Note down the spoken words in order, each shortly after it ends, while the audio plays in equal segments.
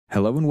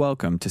Hello and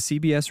welcome to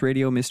CBS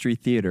Radio Mystery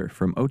Theater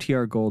from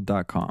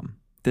OTRGold.com.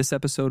 This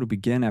episode will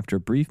begin after a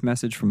brief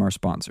message from our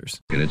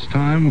sponsors. And it's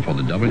time for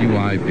the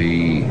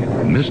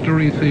WIP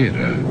Mystery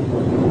Theater.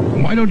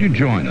 Why don't you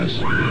join us?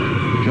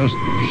 Just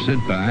sit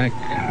back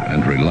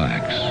and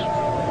relax,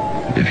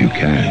 if you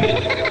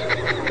can.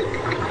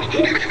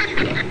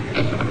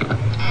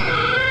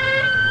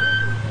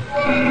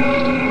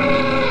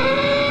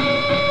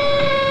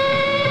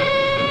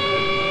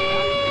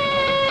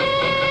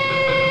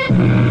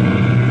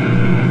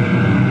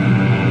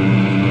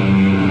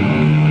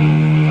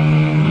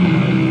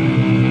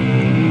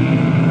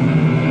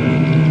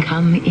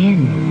 Come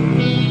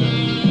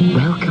in.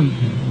 Welcome.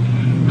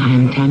 I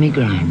am Tammy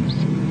Grimes.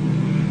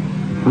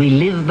 We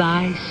live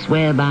by,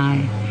 swear by,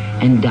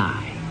 and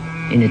die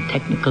in a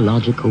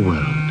technological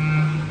world.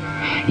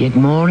 Yet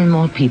more and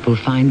more people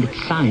find that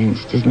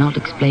science does not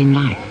explain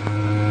life.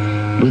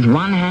 With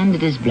one hand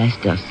it has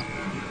blessed us.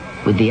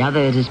 With the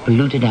other it has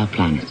polluted our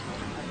planet.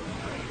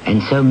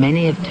 And so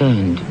many have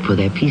turned for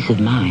their peace of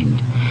mind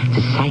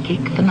to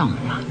psychic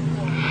phenomena.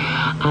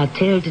 Our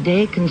tale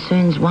today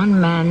concerns one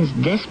man's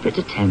desperate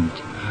attempt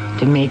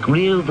to make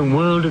real the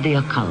world of the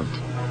occult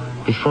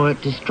before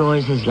it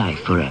destroys his life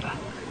forever.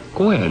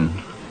 Gwen,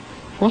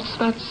 what's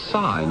that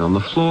sign on the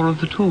floor of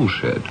the tool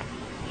shed?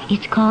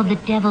 It's called the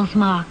Devil's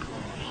Mark.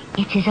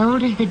 It's as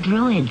old as the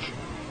Druids.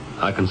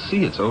 I can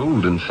see it's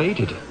old and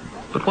faded,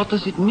 but what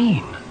does it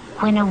mean?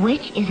 When a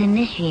witch is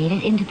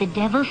initiated into the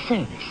Devil's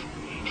service,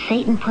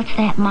 Satan puts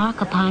that mark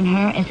upon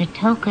her as a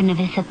token of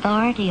his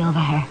authority over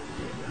her.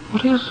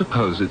 What do you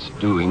suppose it's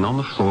doing on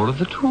the floor of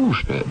the tool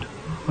shed?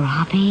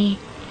 Robbie,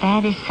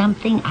 that is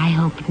something I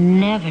hope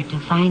never to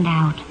find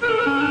out.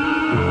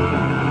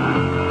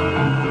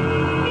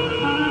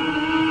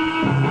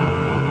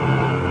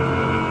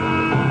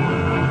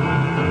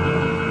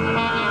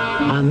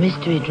 Our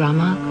mystery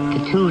drama,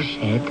 The Tool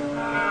Shed,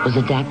 was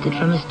adapted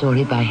from a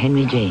story by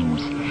Henry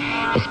James,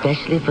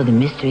 especially for the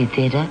Mystery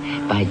Theater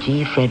by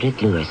G.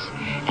 Frederick Lewis,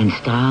 and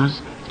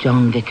stars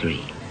John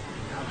Vickery.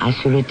 I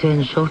shall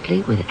return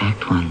shortly with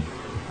Act One.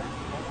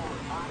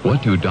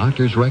 What do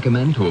doctors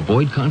recommend to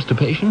avoid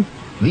constipation?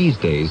 These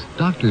days,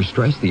 doctors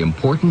stress the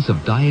importance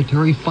of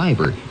dietary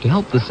fiber to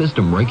help the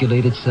system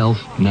regulate itself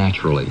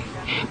naturally.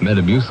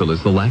 Metamucil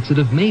is the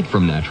laxative made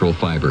from natural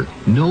fiber,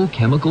 no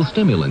chemical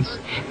stimulants.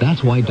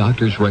 That's why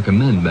doctors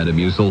recommend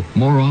Metamucil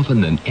more often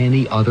than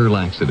any other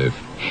laxative.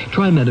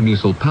 Try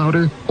Metamucil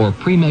powder or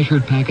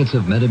pre-measured packets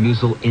of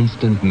Metamucil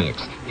instant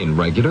mix in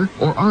regular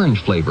or orange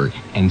flavor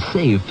and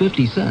save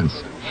 50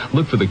 cents.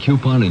 Look for the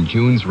coupon in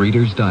June's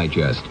Reader's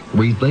Digest.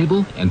 Read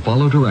label and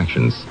follow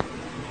directions.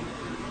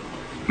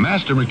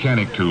 Master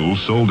Mechanic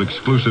tools sold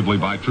exclusively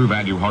by True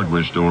Value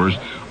hardware stores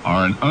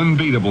are an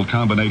unbeatable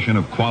combination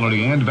of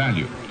quality and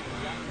value.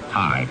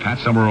 Hi, Pat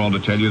Summerall to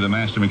tell you the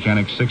Master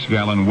Mechanic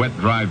 6-gallon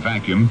wet-dry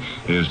vacuum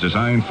is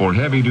designed for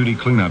heavy-duty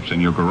cleanups in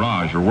your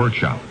garage or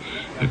workshop.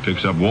 It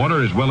picks up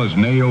water as well as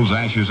nails,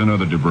 ashes, and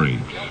other debris,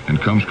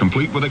 and comes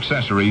complete with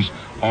accessories,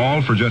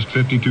 all for just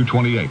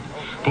 $52.28.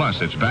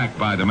 Plus, it's backed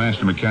by the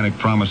Master Mechanic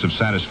promise of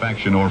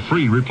satisfaction or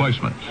free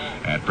replacement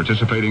at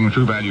participating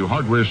True Value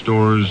hardware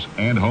stores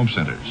and home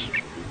centers.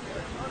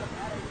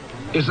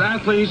 It's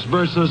athletes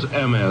versus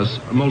MS,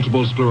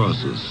 multiple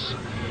sclerosis.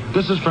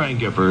 This is Frank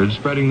Gifford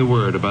spreading the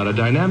word about a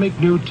dynamic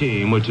new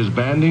team which is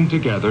banding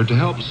together to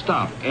help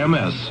stop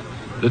MS,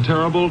 the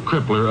terrible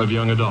crippler of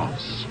young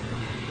adults.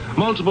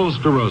 Multiple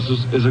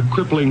sclerosis is a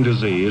crippling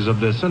disease of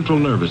the central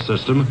nervous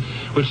system,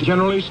 which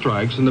generally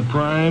strikes in the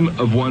prime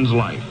of one's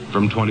life,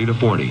 from 20 to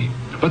 40.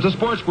 But the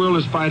sports world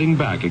is fighting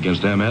back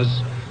against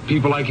MS.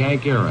 People like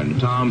Hank Aaron,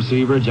 Tom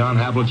Seaver, John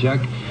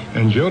Havlicek,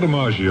 and Joe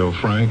DiMaggio,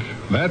 Frank.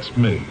 That's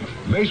me.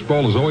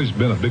 Baseball has always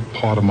been a big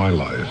part of my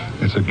life.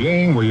 It's a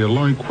game where you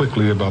learn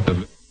quickly about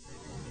the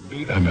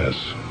beat MS,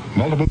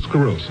 multiple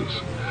sclerosis.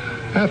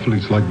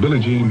 Athletes like Billie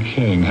Jean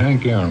King,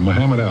 Hank Aaron,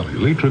 Muhammad Ali,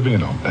 Lee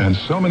Trevino, and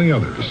so many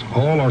others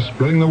all are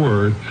spreading the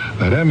word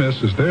that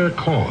MS is their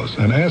cause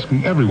and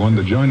asking everyone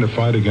to join the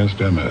fight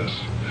against MS.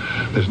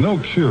 There's no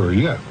cure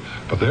yet,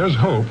 but there's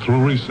hope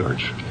through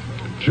research.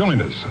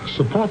 Join us.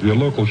 Support your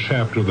local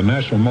chapter of the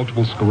National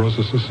Multiple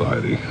Sclerosis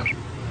Society.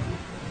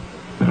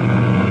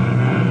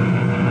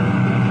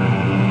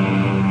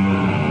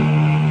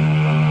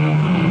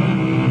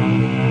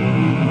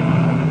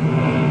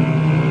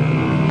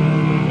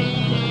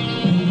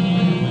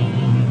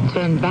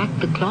 Turn back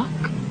the clock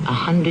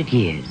 100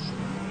 years.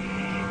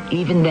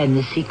 Even then,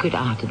 the secret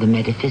art of the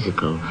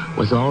metaphysical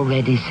was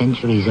already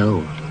centuries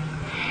old.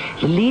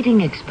 The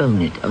leading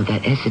exponent of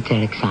that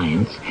esoteric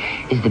science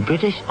is the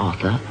British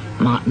author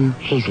Martin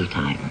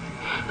Haseltine,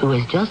 who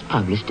has just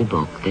published a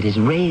book that has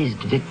raised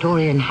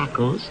Victorian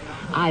hackles,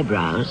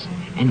 eyebrows,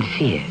 and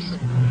fears,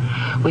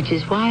 which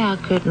is why our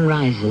curtain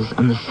rises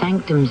on the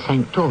sanctum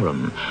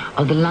sanctorum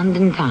of the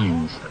London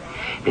Times,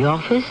 the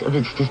office of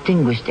its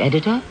distinguished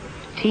editor,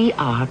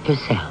 T.R.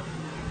 Purcell.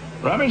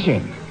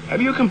 Robinson,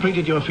 have you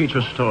completed your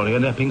feature story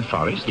on Epping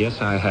Forest?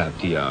 Yes, I have,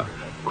 T.R.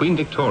 Queen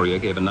Victoria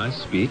gave a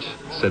nice speech,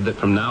 said that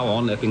from now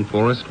on Epping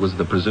Forest was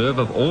the preserve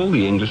of all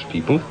the English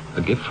people,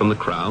 a gift from the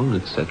crown,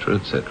 etc.,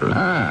 etc.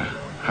 Ah,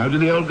 how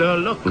did the old girl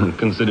look?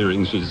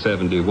 Considering she's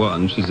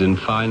 71, she's in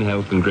fine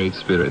health and great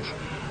spirits.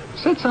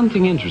 Said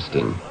something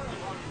interesting,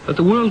 that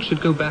the world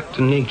should go back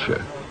to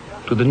nature,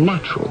 to the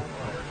natural,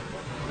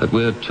 that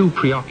we're too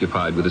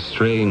preoccupied with the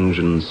strange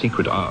and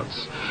secret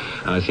arts.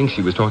 And I think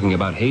she was talking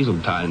about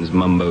Hazeltine's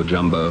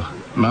mumbo-jumbo.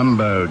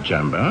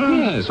 Mumbo-jumbo?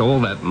 Yes,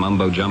 all that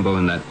mumbo-jumbo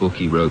in that book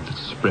he wrote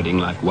that's spreading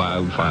like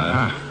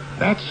wildfire.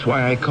 That's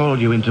why I called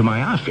you into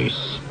my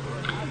office.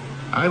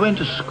 I went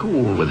to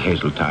school with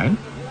Hazeltine.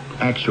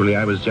 Actually,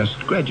 I was just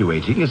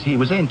graduating as he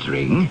was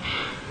entering,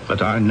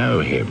 but I know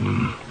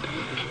him.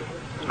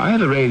 I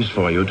have arranged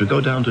for you to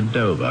go down to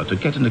Dover to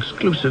get an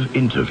exclusive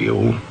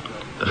interview.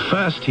 The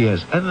first he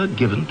has ever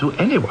given to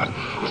anyone.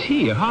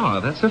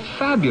 That's a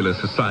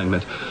fabulous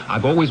assignment.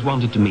 I've always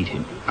wanted to meet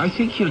him. I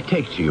think he'll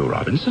take to you,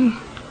 Robinson.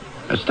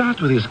 Start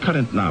with his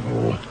current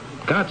novel,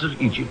 Gods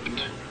of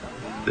Egypt.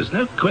 There's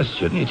no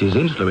question it is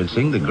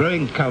influencing the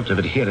growing cult of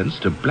adherence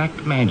to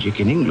black magic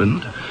in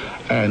England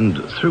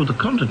and through the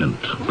continent.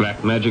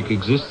 Black magic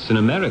exists in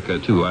America,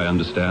 too, I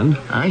understand.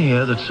 I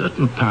hear that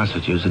certain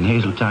passages in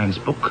Hazeltine's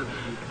book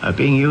are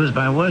being used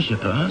by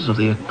worshippers of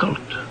the occult.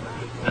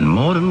 And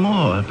more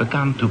have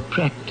begun to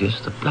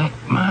practice the Black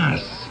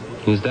Mass.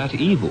 Is that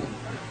evil?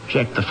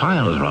 Check the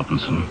files,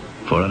 Robinson,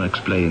 for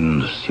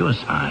unexplained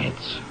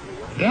suicides.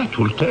 That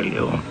will tell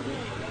you.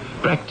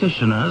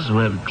 Practitioners who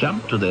have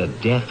jumped to their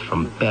death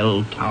from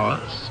bell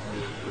towers,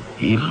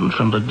 even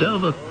from the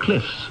Dover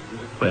cliffs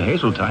where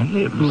Hazeltine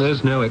lives.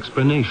 There's no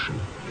explanation.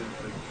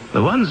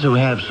 The ones who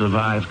have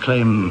survived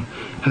claim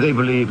they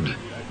believed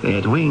they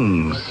had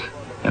wings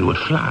and would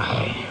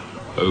fly.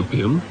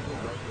 Opium?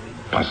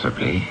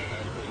 Possibly.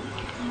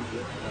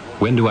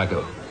 When do I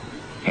go?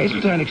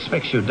 Hazeltine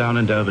expects you down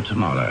in Dover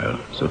tomorrow,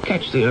 so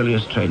catch the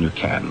earliest train you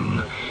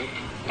can.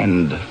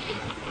 And,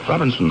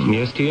 Robinson...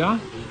 Yes, T.R.?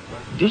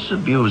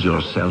 Disabuse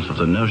yourself of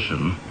the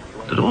notion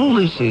that all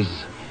this is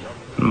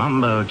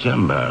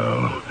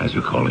mumbo-jumbo, as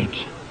you call it.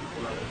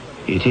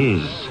 It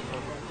is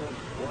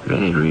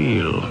very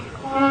real.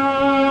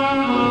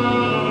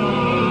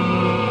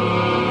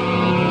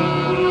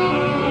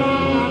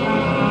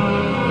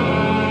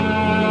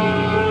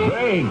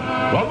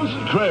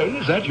 Robinson Crane,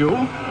 is that you?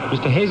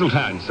 Mr.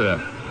 Hazeltine,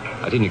 sir.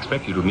 I didn't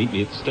expect you to meet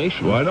me at the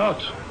station. Why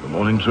not? The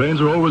morning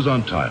trains are always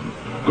on time.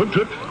 Good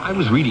trip? I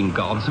was reading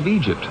Gods of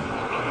Egypt.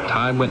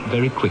 Time went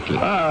very quickly.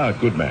 Ah,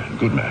 good man,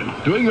 good man.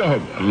 Doing your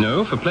homework?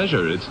 No, for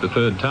pleasure. It's the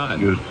third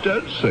time. You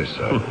don't say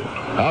so.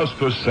 How's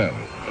Purcell?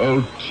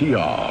 Oh,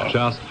 T.R.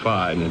 Just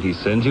fine, and he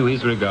sends you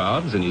his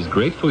regards, and he's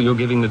grateful you're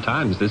giving the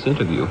Times this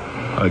interview.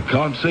 I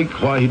can't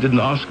think why he didn't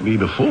ask me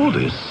before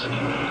this.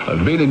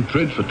 I've been in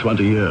print for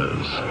 20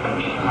 years.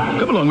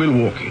 Come along, we'll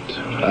walk it.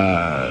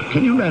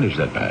 Can you manage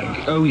that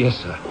bag? Oh, yes,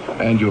 sir.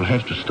 And you'll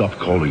have to stop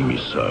calling me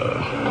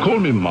sir. Call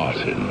me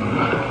Martin.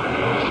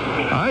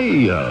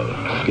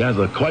 I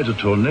gather quite a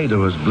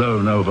tornado has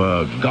blown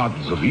over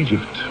Gods of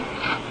Egypt.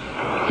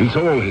 It's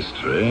all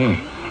history.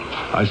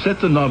 I set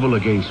the novel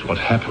against what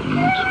happened,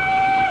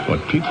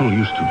 what people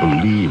used to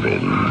believe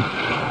in.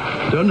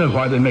 Don't know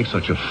why they make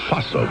such a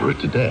fuss over it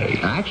today.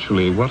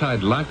 Actually, what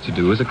I'd like to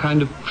do is a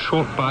kind of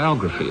short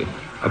biography,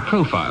 a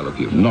profile of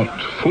you. Not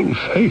full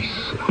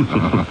face.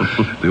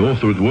 The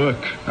author at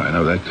work, I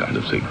know that kind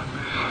of thing.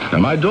 Now,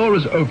 my door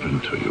is open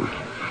to you.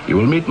 You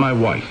will meet my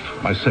wife,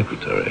 my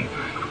secretary.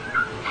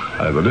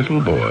 I have a little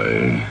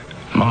boy,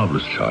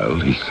 marvelous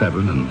child. He's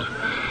 7 and...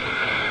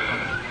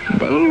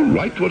 well,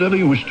 write whatever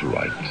you wish to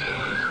write.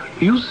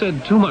 You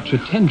said too much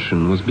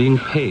attention was being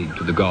paid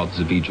to the Gods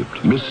of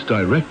Egypt.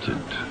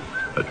 Misdirected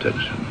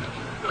attention.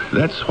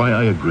 That's why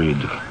I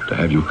agreed to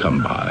have you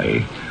come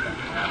by.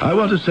 I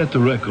want to set the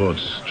record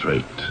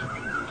straight.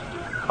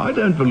 I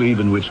don't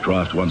believe in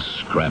witchcraft. Once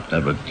scrapped,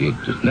 never did.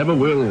 It never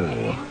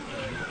will.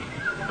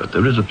 But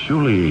there is a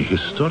purely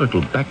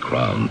historical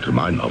background to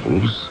my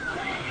novels.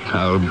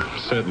 I'll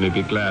certainly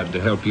be glad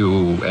to help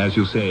you, as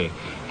you say,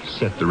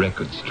 set the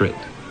record straight.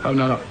 Oh,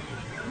 no.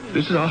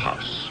 This is our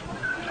house.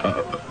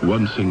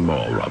 One thing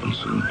more,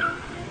 Robinson.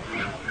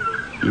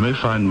 You may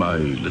find my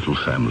little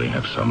family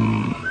have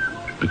some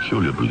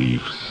peculiar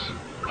beliefs,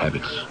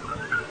 habits,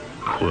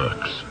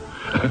 quirks,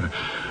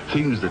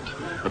 things that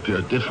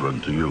appear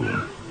different to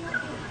you.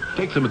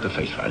 Take them at the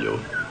face value.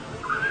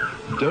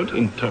 Don't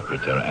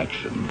interpret their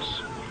actions.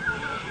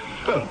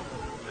 Well,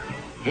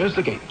 here's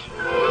the gate.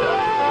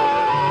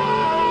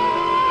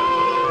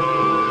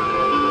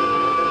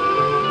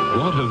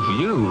 What a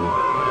view.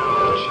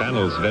 The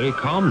channel's very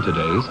calm today,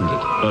 isn't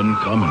it?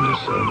 Uncommonly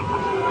so.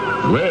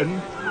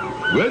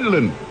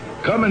 Gwendolyn,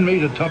 come and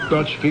meet a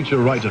top-notch feature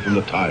writer from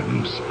the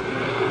Times.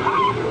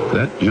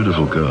 That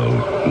beautiful girl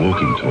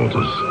walking toward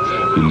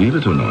us, believe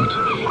it or not,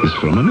 is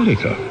from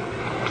America.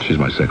 She's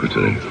my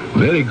secretary.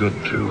 Very good,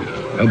 too.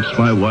 Helps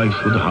my wife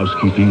with the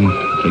housekeeping,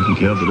 taking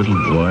care of the little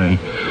boy.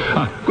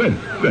 Gwen,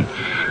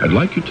 I'd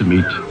like you to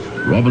meet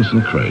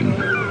Robinson Crane.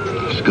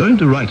 She's going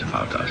to write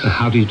about us.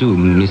 How do you do,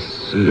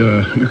 Miss...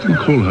 You can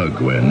call her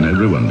Gwen.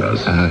 Everyone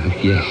does.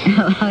 Yes.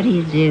 Oh, how do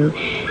you do?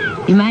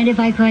 You mind if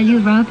I call you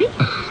Robbie?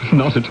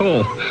 Not at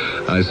all.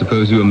 I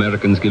suppose you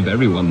Americans give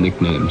everyone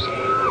nicknames.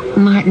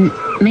 Martin,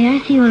 may I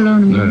see you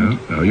alone a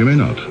minute? No, you may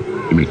not.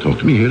 You may talk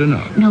to me here and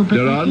now. No, but...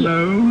 There are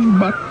no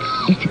buts.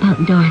 It's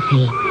about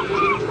Dorothy.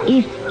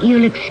 If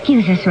you'll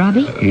excuse us,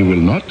 Robbie. He will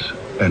not,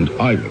 and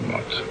I will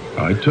not.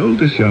 I told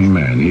this young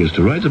man he is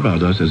to write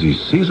about us as he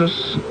sees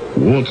us,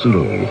 warts and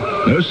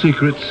all. No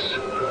secrets,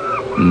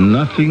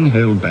 nothing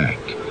held back.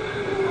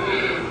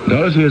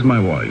 Dorothy is my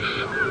wife,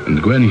 and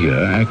Gwen here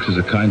acts as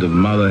a kind of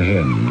mother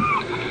hen.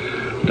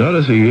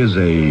 Dorothy is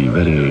a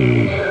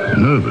very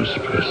nervous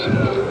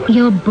person.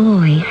 Your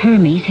boy,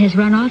 Hermes, has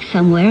run off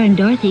somewhere and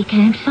Dorothy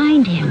can't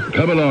find him.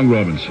 Come along,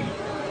 Robinson.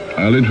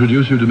 I'll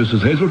introduce you to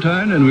Mrs.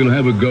 Hazeltine, and we'll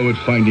have a go at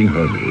finding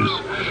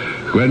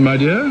Hermes. Gwen, my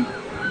dear,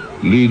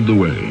 lead the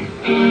way.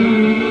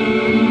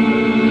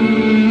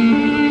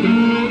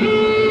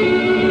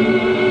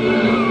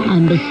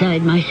 I'm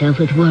beside myself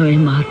with worry,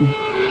 Martin.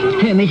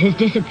 Hermes has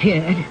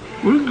disappeared.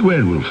 Well,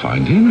 Gwen will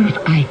find him. If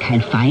I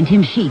can't find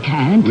him, she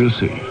can't. We'll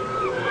see.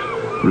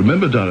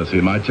 Remember,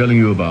 Dorothy, my telling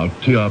you about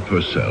T.R.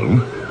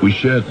 Purcell? We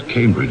shared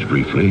Cambridge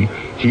briefly.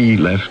 He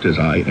left as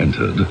I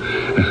entered.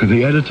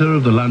 The editor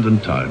of the London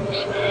Times.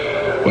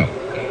 Well,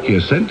 he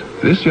has sent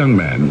this young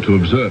man to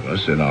observe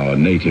us in our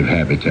native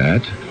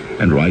habitat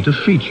and write a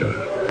feature.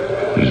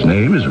 His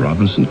name is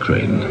Robinson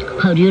Crane.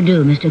 How do you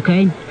do, Mr.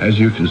 Crane? As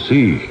you can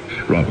see,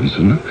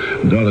 Robinson,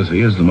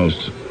 Dorothy is the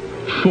most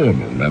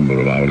formal member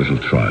of our little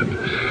tribe.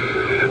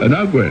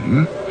 Now,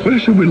 Gwen, where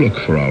shall we look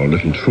for our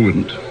little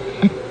truant?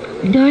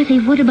 Dorothy,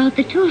 what about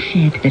the tool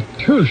shed? The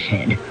tool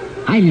shed?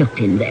 I looked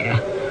in there.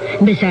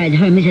 Besides,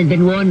 Hermes has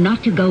been warned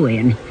not to go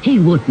in. He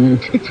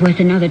wouldn't. It's worth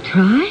another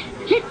try.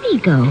 Let me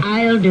go.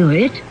 I'll do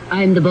it.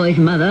 I'm the boy's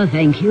mother,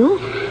 thank you.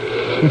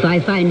 If I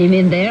find him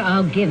in there,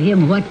 I'll give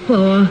him what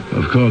for.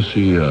 Of course,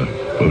 she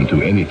won't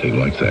do anything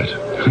like that.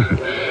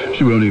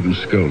 She won't even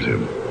scold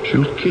him.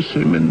 She'll kiss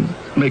him and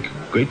make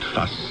a great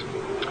fuss.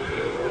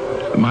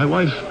 My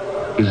wife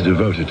is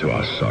devoted to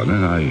our son,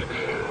 and I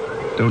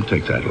don't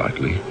take that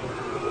lightly.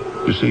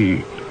 You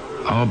see,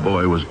 our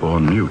boy was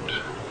born mute.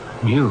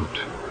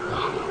 Mute?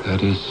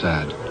 That is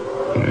sad.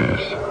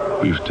 Yes.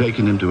 We've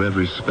taken him to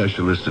every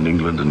specialist in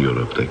England and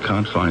Europe. They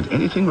can't find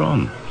anything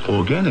wrong,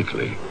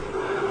 organically.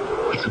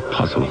 It's a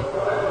puzzle.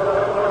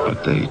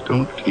 But they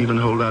don't even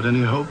hold out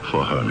any hope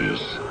for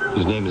Hermes.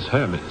 His name is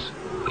Hermes.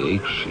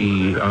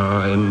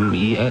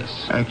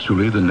 Hermes.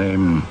 Actually, the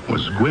name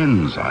was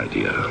Gwen's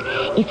idea.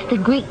 It's the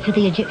Greek for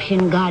the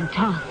Egyptian god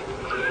Thoth.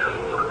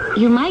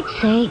 You might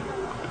say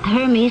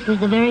Hermes was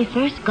the very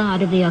first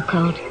god of the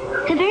occult.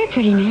 It's a very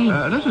pretty name.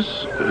 Let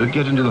us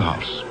get into the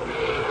house.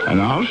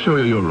 And I'll show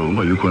you your room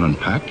where you can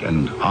unpack,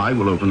 and I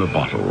will open a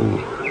bottle.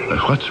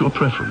 What's your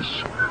preference?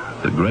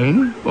 The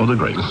grain or the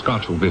grape? The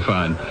Scotch will be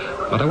fine.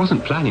 But I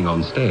wasn't planning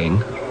on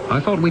staying. I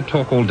thought we'd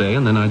talk all day,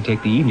 and then I'd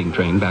take the evening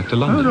train back to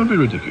London. Oh, don't be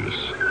ridiculous.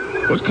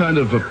 What kind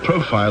of a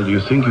profile do you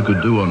think you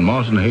could do on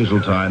Martin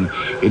Hazeltine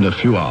in a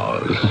few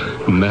hours?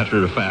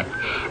 Matter of fact,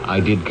 I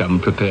did come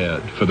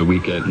prepared for the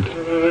weekend.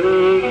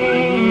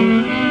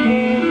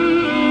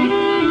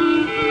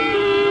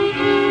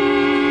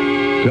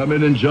 Come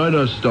in and join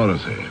us,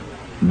 Dorothy.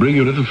 Bring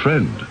your little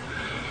friend.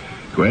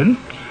 Gwen,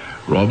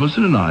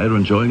 Robinson and I are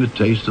enjoying a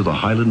taste of the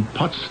Highland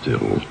pot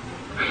still.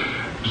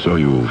 So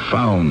you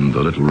found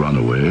the little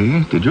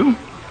runaway, did you?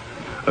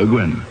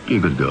 Gwen, be a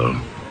good girl.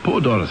 Pour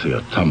Dorothy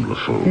a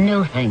tumblerful.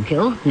 No, thank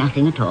you.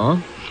 Nothing at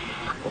all.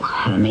 Oh,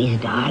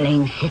 Hermes,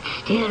 darling, sit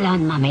still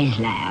on Mummy's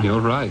lap. You're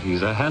right.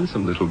 He's a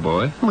handsome little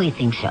boy. We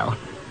think so.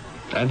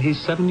 And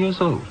he's 7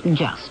 years old.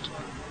 Just.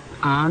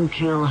 Aren't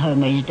you,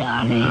 Hermes,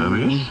 darling?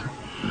 Hermes?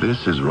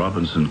 This is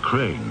Robinson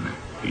Crane.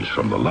 He's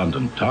from the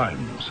London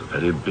Times, a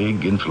very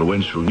big,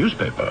 influential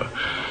newspaper.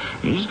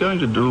 He's going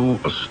to do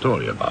a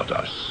story about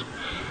us.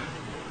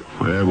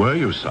 Where were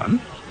you, son?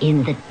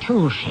 In the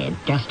tool shed,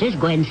 just as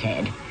Gwen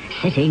said.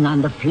 Sitting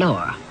on the floor.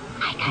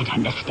 I can't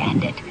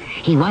understand it.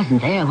 He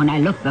wasn't there when I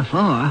looked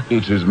before.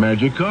 It's his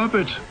magic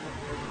carpet.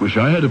 Wish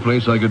I had a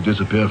place I could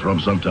disappear from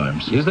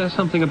sometimes. Is there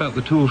something about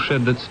the tool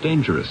shed that's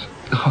dangerous?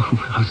 Oh,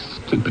 how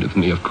stupid of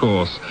me, of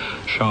course.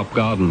 Sharp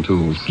garden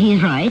tools.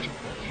 He's right.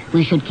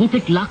 We should keep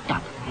it locked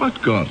up.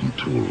 What garden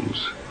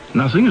tools?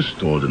 Nothing is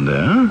stored in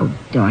there. Oh,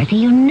 Dorothy,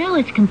 you know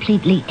it's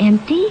completely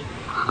empty.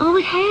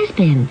 Always has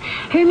been.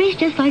 Hermes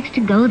just likes to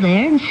go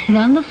there and sit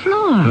on the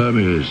floor.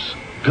 Hermes,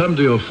 come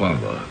to your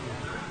father.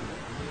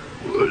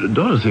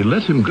 Dorothy,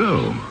 let him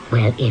go.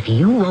 Well, if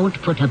you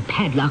won't put a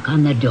padlock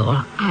on the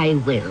door, I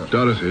will.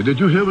 Dorothy, did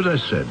you hear what I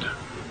said?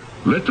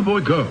 Let the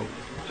boy go,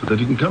 so that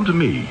he can come to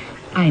me.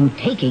 I'm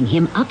taking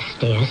him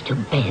upstairs to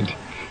bed.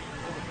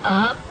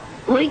 Up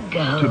we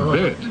go. To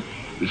bed?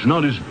 It's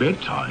not his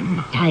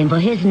bedtime. Time for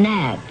his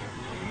nap.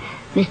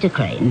 Mr.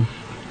 Crane,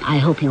 I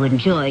hope you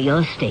enjoy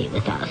your stay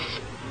with us.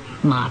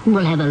 Martin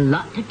will have a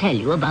lot to tell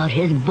you about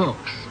his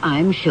books,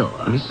 I'm sure.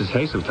 Mrs.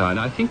 Hazeltine,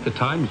 I think the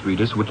Times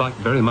readers would like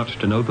very much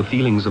to know the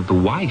feelings of the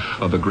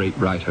wife of a great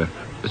writer,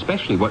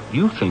 especially what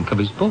you think of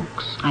his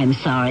books. I'm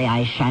sorry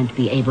I shan't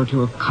be able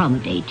to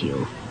accommodate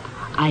you.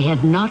 I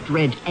have not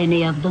read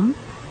any of them,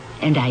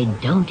 and I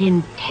don't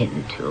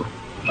intend to.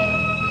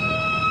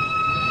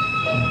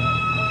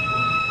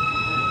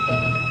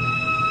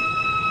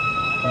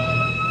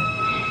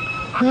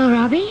 Well,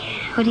 Robbie,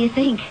 what do you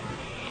think?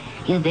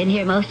 You've been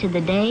here most of the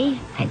day,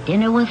 had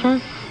dinner with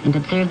us, and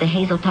observed the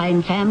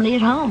Hazeltine family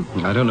at home.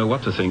 I don't know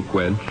what to think,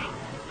 Gwen.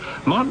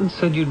 Martin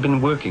said you'd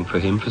been working for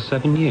him for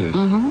 7 years.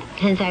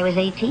 Since I was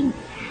 18.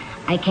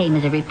 I came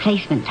as a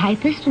replacement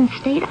typist and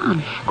stayed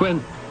on. Gwen,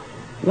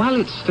 while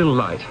it's still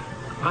light,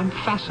 I'm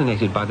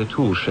fascinated by the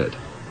tool shed.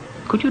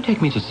 Could you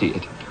take me to see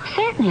it?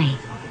 Certainly.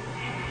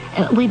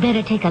 We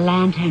better take a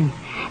lantern.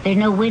 There are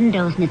no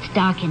windows and it's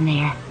dark in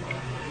there.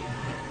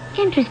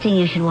 Interesting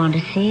you should want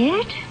to see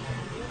it.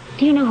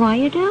 Do you know why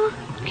you do?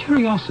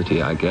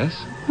 Curiosity, I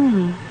guess.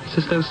 It's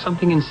as though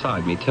something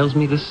inside me tells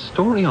me this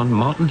story on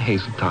Martin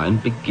Hazeltine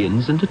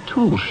begins in the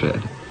tool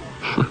shed.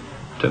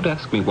 Don't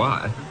ask me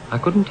why. I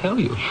couldn't tell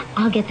you.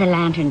 I'll get the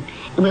lantern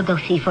and we'll go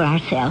see for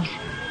ourselves.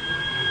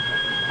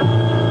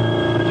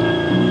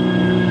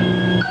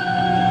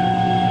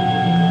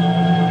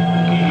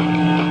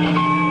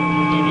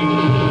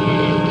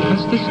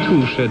 Has this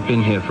tool shed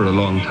been here for a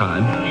long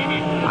time?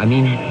 I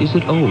mean, is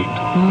it old?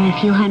 A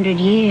few hundred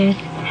years.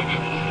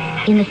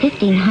 In the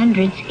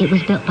 1500s, it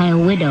was built by a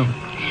widow.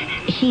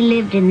 She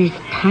lived in this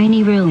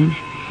tiny room.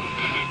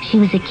 She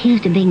was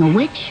accused of being a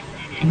witch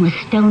and was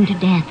stoned to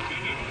death.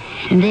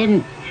 And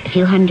then, a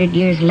few hundred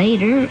years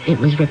later, it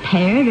was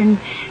repaired and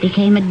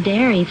became a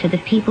dairy for the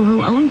people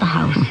who owned the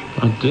house.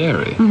 A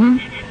dairy?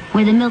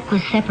 Where the milk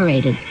was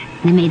separated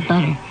and they made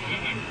butter.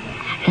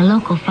 The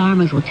local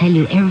farmers will tell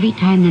you every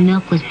time the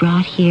milk was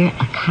brought here,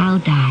 a cow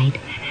died.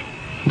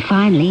 And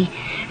finally,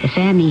 the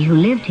family who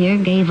lived here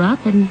gave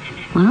up and,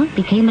 well, it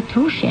became a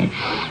tool shed.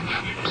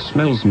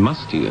 Smells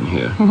musty in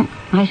here.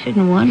 I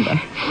shouldn't wonder.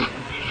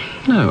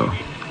 No,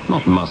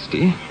 not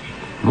musty.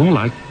 More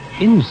like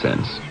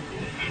incense.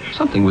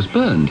 Something was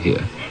burned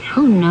here.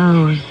 Who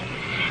knows?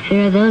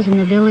 There are those in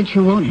the village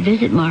who won't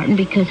visit Martin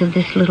because of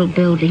this little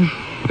building.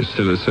 It's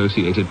still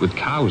associated with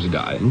cows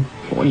dying.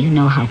 Well, you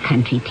know how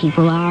country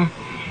people are.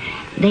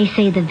 They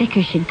say the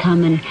vicar should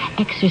come and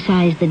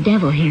exorcise the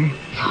devil here.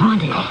 It's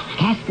haunted.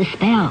 Cast the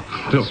spell.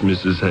 Does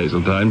Mrs.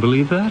 Hazeltine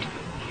believe that?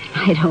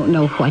 I don't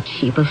know what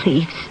she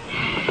believes.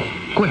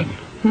 Gwen,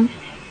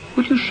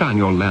 would you shine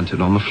your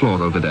lantern on the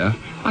floor over there?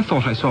 I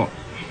thought I saw...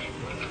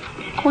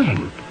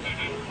 Gwen,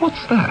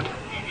 what's that?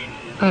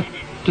 That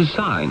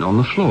design on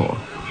the floor.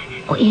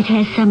 Oh, it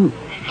has some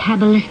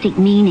Kabbalistic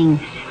meaning,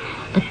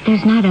 but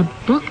there's not a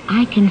book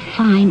I can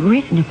find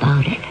written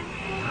about it.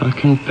 I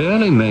can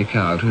barely make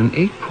out an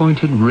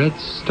 8-pointed red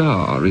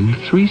star in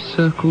 3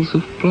 circles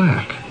of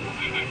black.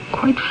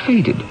 Quite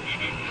faded.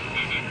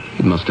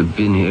 It must have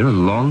been here a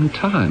long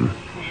time.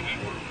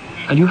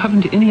 And you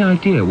haven't any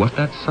idea what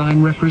that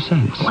sign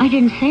represents. Oh, I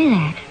didn't say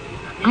that.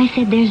 I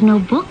said there's no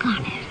book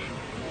on it.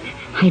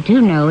 I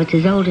do know it's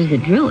as old as the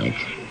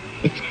Druids.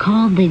 It's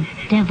called the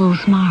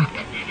Devil's Mark.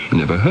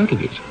 Never heard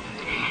of it.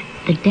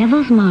 The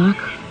Devil's Mark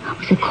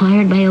was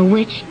acquired by a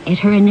witch at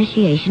her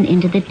initiation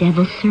into the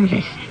Devil's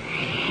service.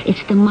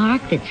 It's the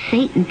mark that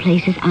Satan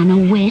places on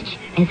a witch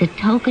as a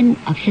token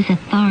of his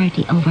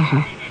authority over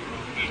her.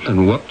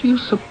 And what do you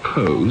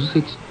suppose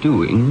it's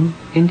doing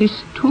in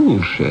this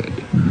tool shed?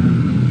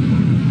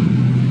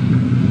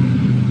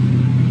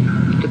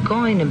 To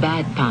coin a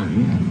bad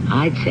pun,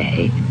 I'd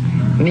say,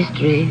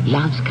 mystery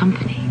loves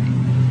company.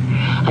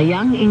 A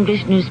young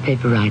English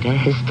newspaper writer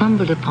has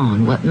stumbled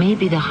upon what may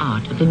be the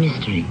heart of a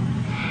mystery.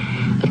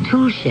 A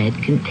tool shed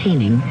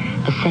containing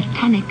a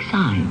satanic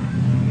sign.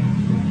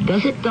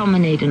 Does it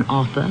dominate an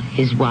author,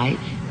 his wife,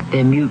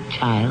 their mute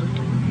child?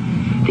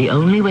 The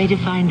only way to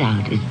find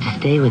out is to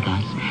stay with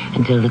us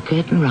until the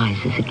curtain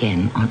rises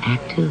again on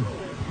Act 2.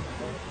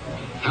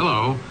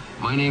 Hello,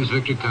 my name's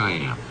Victor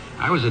Kaya.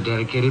 I was a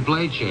dedicated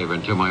blade shaver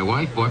until my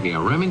wife bought me a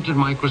Remington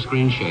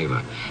microscreen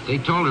shaver. They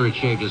told her it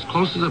shaved as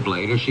close to the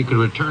blade or she could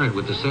return it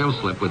with the sales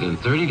slip within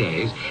 30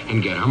 days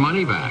and get her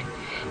money back.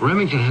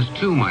 Remington has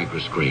 2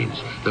 microscreens.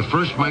 The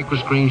first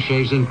microscreen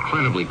shaves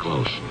incredibly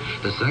close.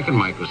 The second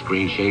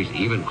microscreen shaves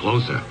even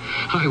closer.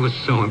 I was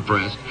so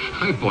impressed,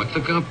 I bought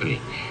the company.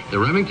 The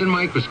Remington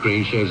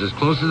microscreen shaves as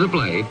close to the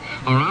blade,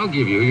 or I'll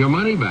give you your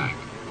money back.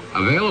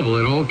 Available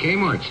at all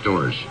Kmart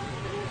stores.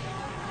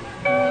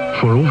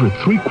 For over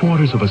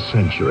 3/4 of a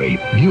century,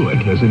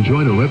 Buick has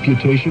enjoyed a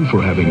reputation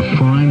for having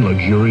fine,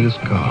 luxurious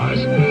cars.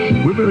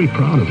 We're very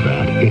proud of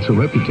that. It's a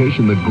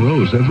reputation that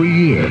grows every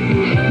year.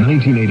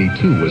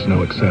 1982 was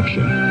no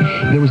exception.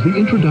 There was the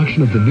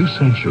introduction of the new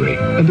Century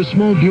and the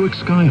small Buick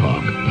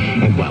Skyhawk.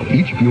 And while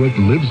each Buick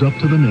lives up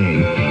to the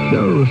name,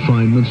 there are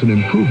refinements and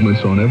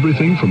improvements on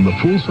everything from the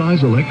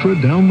full-size Electra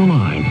down the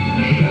line.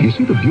 You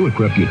see, the Buick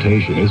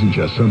reputation isn't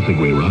just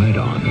something we ride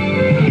on.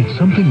 It's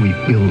something we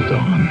build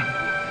on.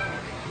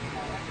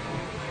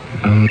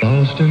 I'm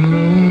lost and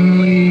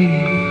lonely,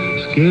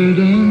 scared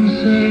and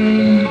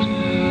sad,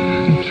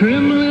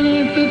 trembling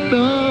at the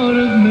thought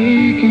of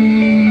making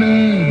you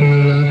mad. My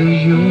love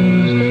is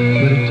yours,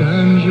 but at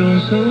times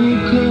you're so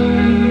cold.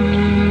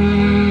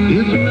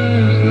 If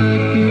life's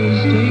like this,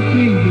 take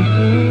me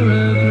before I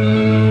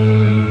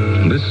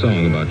grow. This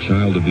song about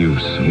child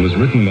abuse was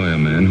written by a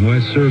man who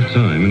has served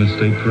time in a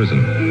state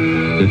prison.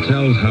 It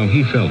tells how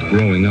he felt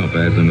growing up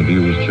as an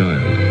abused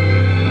child.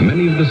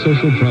 Many of the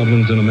social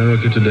problems in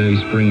America today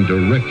spring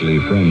directly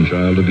from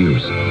child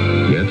abuse.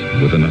 Yet,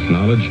 with enough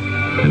knowledge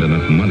and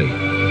enough money,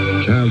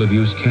 child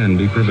abuse can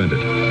be prevented.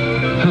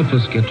 Help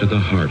us get to the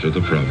heart of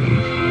the problem.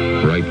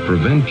 Write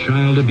Prevent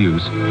Child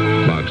Abuse,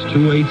 Box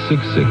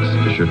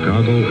 2866,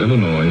 Chicago,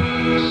 Illinois,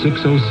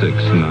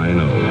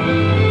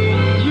 60690.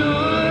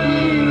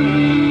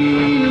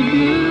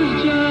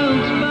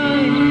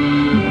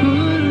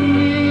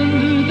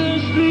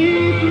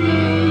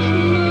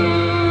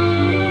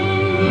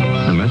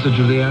 Message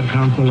of the Ad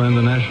Council and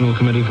the National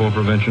Committee for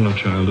Prevention of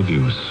Child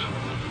Abuse.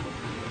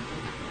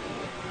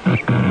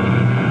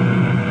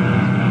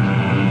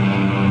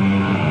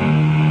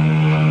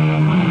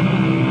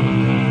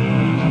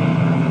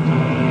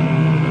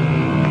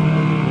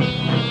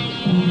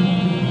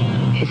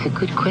 It's a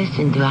good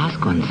question to ask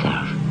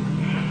oneself.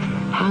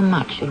 How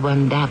much should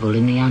one dabble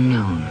in the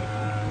unknown?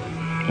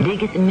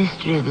 Dig at the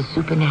mystery of the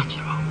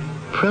supernatural.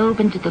 Probe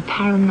into the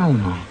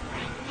paranormal.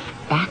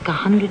 Back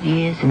 100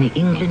 years in the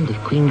England of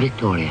Queen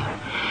Victoria,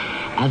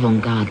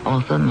 avant-garde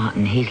author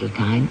Martin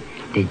Haseltine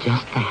did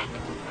just that.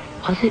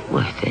 Was it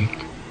worth it?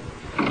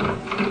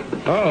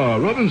 Ah,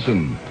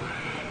 Robinson.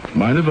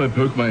 Mind if I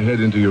poke my head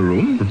into your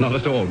room? Not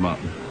at all,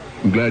 Martin.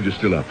 I'm glad you're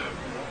still up.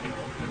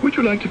 Would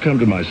you like to come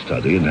to my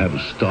study and have a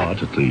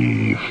start at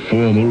the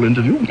formal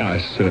interview? I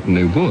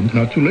certainly would.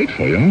 Not too late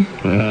for you.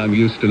 I'm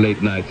used to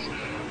late nights.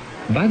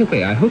 By the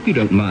way, I hope you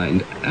don't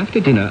mind. After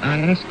dinner, I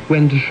asked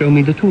Gwen to show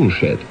me the tool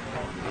shed.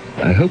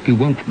 I hope you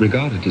won't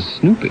regard it as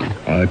snooping.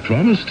 I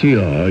promised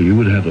TR you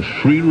would have a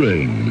free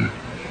rein.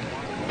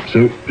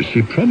 So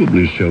she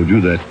probably showed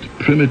you that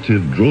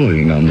primitive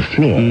drawing on the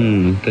floor.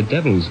 The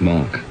devil's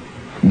mark.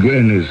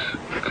 Gwen is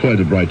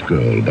quite a bright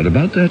girl, but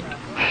about that,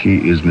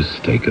 she is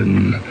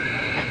mistaken.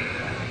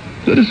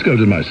 Let us go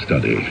to my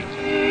study.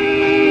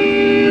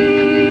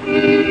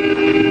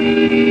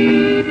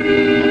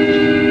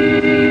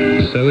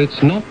 So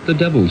it's not the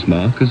devil's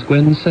mark, as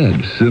Gwen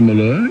said.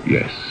 Similar,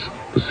 yes.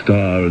 The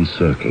star and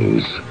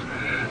circles.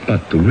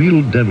 But the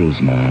real devil's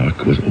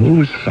mark was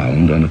always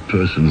found on a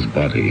person's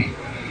body.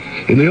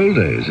 In the old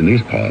days, in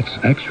these parts,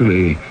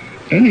 actually,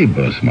 any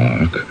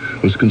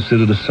birthmark was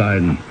considered a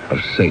sign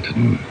of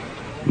Satan.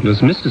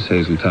 Does Mrs.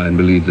 Haseltine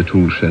believe the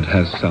tool shed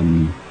has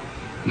some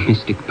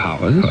mystic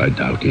powers? I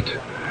doubt it.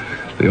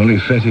 The only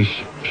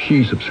fetish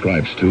she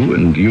subscribes to,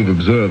 and you've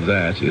observed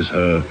that, is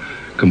her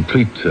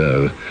complete,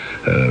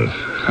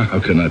 how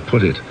can I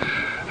put it?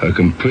 Her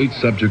complete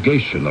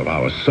subjugation of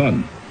our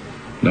son.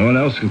 No one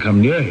else can come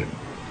near him.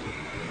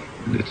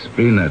 It's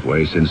been that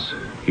way since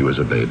he was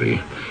a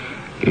baby.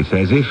 It's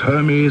as if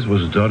Hermes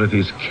was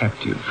Dorothy's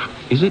captive.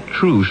 Is it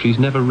true she's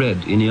never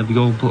read any of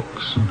your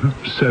books?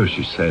 So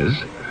she says.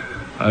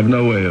 I've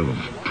no way of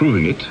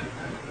proving it.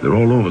 They're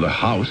all over the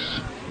house.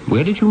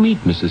 Where did you meet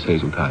Mrs.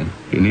 Haseltine?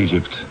 In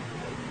Egypt.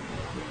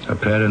 Her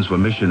parents were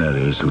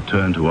missionaries who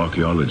turned to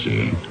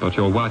archaeology. But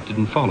your wife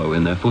didn't follow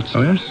in their footsteps?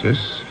 Oh,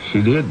 yes,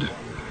 she did.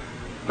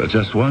 But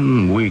just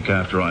 1 week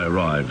after I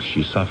arrived,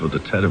 she suffered the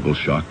terrible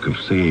shock of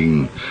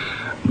seeing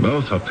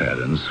both her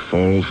parents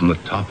fall from the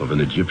top of an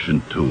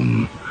Egyptian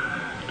tomb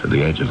to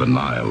the edge of the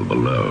Nile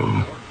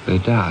below. They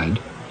died?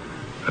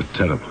 A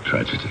terrible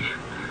tragedy.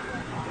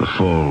 The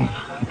fall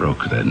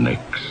broke their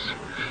necks.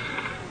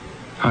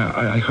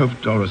 I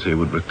hoped Dorothy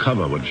would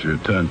recover when she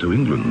returned to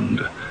England.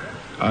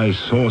 I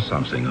saw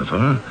something of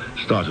her,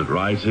 started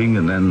writing,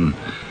 and then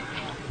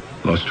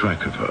lost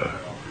track of her.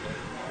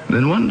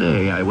 Then one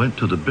day I went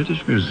to the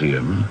British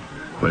Museum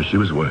where she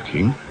was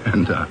working,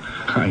 and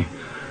I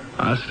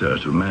asked her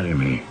to marry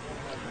me.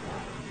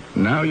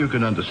 Now you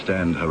can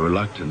understand her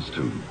reluctance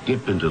to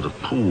dip into the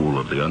pool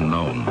of the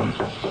unknown.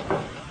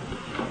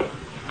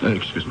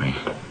 Excuse me.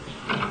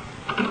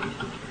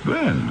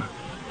 Gwen,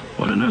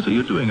 what on earth are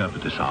you doing up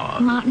at this hour?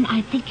 Martin,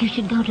 I think you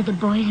should go to the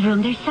boys'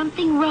 room. There's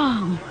something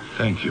wrong.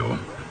 Thank you.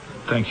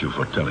 Thank you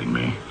for telling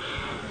me.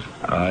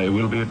 I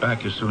will be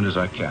back as soon as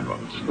I can,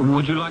 Robinson.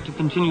 Would you like to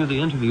continue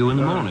the interview in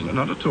the morning?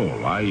 Not at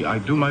all. I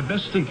do my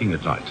best thinking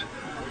at night.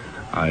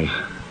 I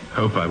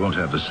hope I won't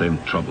have the same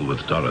trouble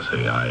with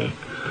Dorothy I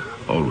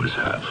always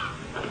have.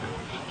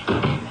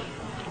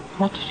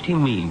 What did he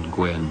mean,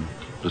 Gwen?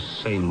 The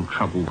same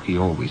trouble he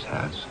always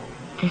has.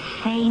 The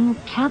same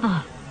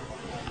trouble.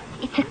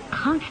 It's a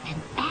constant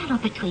battle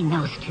between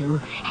those two.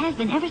 Has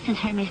been ever since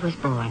Hermes was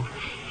born.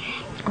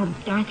 Oh,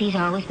 Dorothy's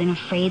always been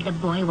afraid the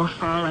boy will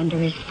fall under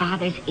his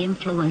father's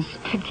influence,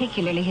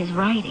 particularly his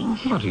writings.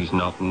 But he's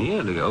not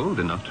nearly old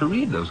enough to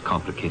read those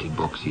complicated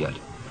books yet.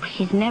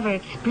 She's never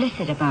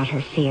explicit about her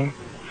fear.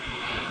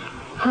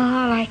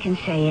 All I can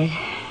say is,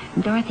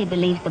 Dorothy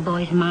believes the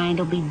boy's mind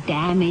will be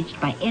damaged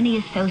by any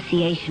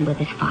association with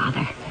his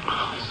father.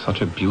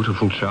 Such a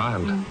beautiful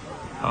child.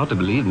 Hard to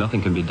believe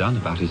nothing can be done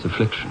about his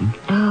affliction.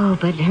 Oh,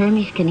 but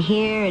Hermes can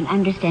hear and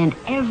understand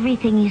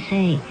everything you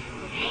say.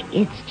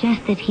 It's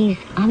just that he's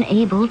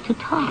unable to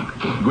talk.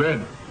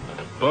 Gwen,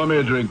 pour me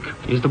a drink.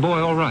 Is the boy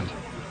all right?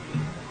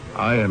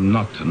 I am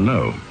not to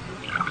know.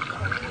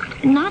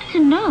 Not to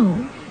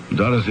know?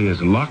 Dorothy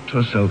has locked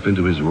herself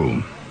into his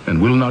room and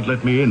will not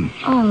let me in.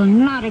 Oh,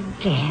 not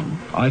again.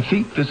 I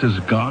think this has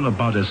gone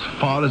about as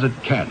far as it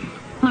can.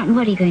 Martin,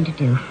 what are you going to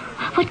do?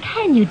 What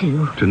can you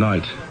do?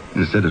 Tonight,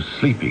 instead of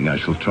sleeping, I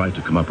shall try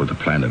to come up with a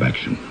plan of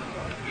action.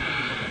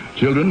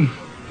 Children,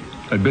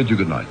 I bid you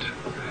good night.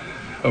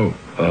 Oh,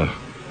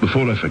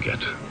 before I forget,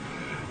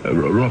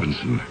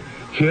 Robinson,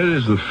 here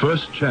is the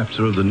first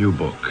chapter of the new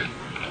book.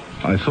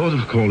 I thought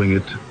of calling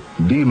it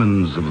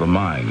Demons of the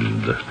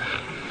Mind.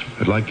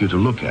 I'd like you to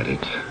look at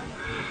it.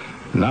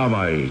 Now,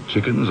 my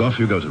chickens, off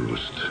you go to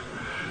roost.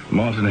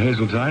 Martin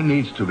Hazeltine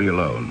needs to be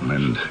alone,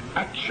 and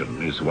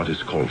action is what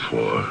is called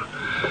for.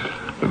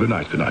 Good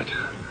night, good night.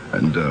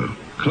 And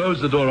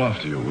close the door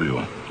after you, will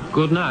you?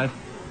 Good night.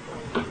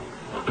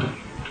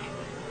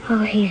 Oh,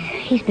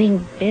 he's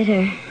being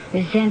bitter,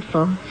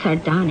 resentful,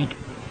 sardonic.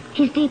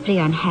 He's deeply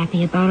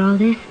unhappy about all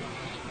this.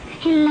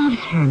 He loves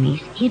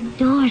Hermes. He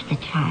adores the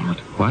child.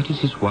 Why does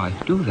his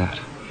wife do that?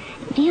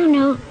 Do you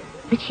know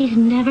that she's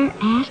never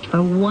asked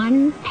for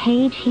one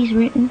page he's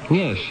written?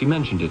 Yes, she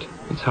mentioned it.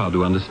 It's hard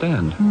to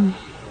understand.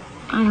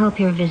 I hope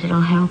your visit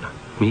will help.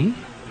 Me?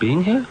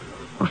 Being here?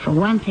 Well, for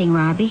one thing,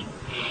 Robbie,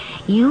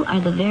 you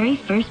are the very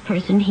first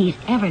person he's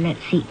ever let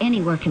see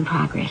any work in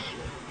progress.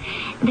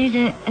 There's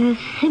a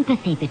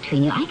sympathy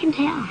between you, I can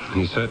tell.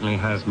 He certainly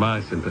has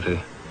my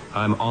sympathy.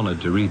 I'm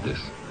honored to read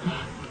this.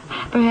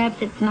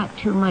 Perhaps it's not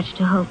too much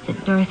to hope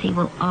that Dorothy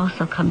will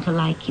also come to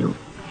like you.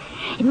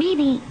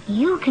 Maybe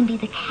you can be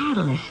the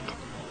catalyst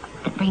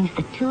that brings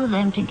the two of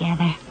them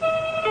together.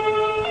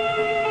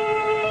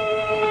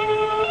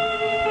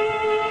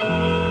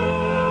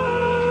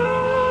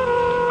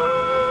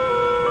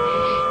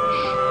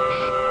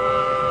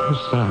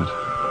 What's that?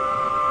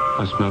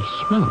 I smell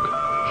smoke.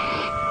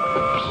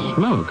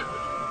 Smoke?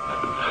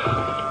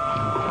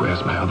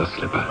 Where's my other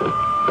slipper?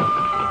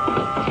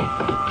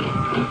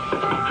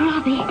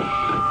 Robbie,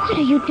 what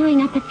are you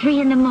doing up at 3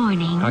 in the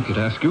morning? I could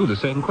ask you the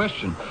same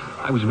question.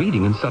 I was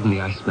reading and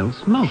suddenly I smelled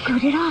smoke. So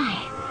did I.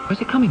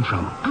 Where's it coming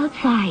from?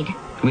 Outside.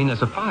 You mean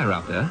there's a fire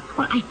out there?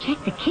 Well, I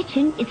checked the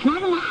kitchen. It's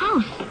not in the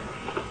house.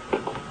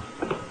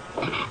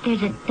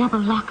 There's a double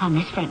lock on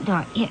this front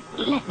door. Here,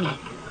 let me.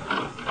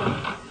 Oh,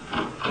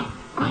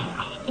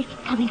 it's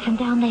coming from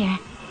down there,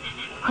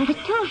 where the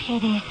tool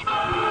shed is.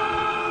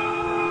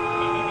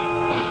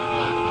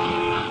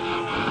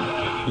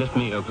 Let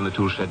me open the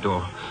tool shed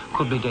door.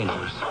 Could be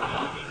dangerous.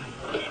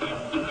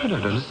 I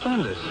don't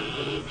understand this.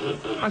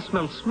 I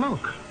smelled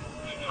smoke.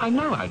 I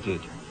know I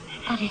did.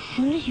 But as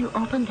soon as you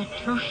opened the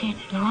tool shed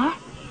door,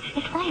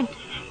 it went.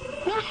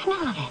 No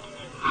smell of it.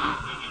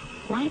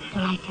 Wait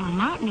till I tell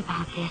Martin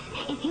about this.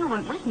 If you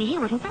weren't with me, he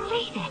wouldn't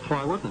believe it.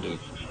 Why wouldn't he?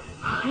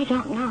 I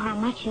don't know how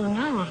much you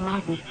know of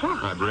Martin's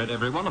books. I've read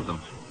every one of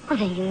them. Well,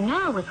 then you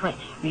know with what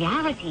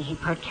reality he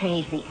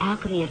portrays the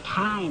alchemy of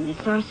time and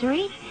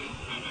sorcery.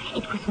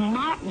 It was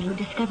Martin who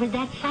discovered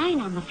that sign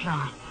on the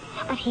floor.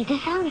 But he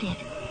disowned it.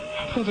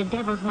 Said a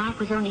devil's mark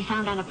was only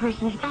found on a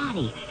person's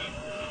body.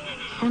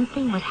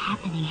 Something was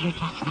happening here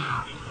just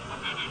now.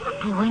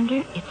 I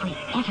wonder if we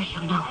ever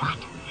shall know what.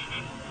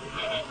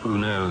 Who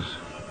knows?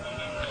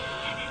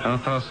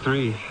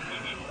 3:30.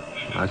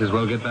 Might as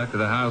well get back to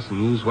the house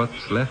and use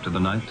what's left of the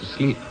night to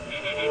sleep.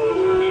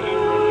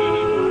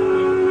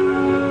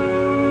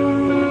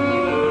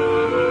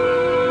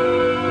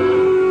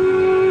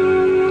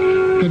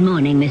 Good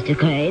morning, Mr.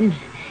 Crane.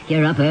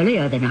 You're up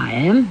earlier than I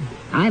am.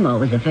 I'm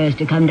always the first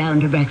to come down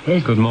to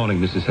breakfast. Good morning,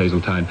 Mrs.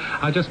 Hazeltine.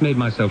 I just made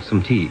myself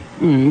some tea.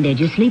 Did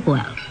you sleep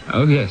well?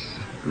 Oh, yes.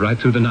 Right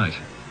through the night.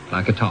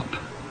 Like a top.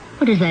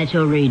 What is that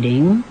you're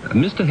reading?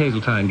 Mr.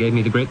 Hazeltine gave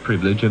me the great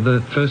privilege of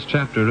the first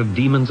chapter of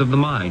Demons of the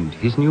Mind,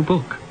 his new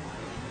book.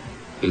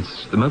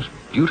 It's the most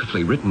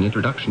beautifully written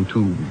introduction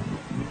to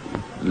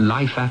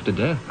life after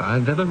death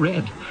I've ever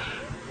read.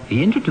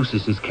 He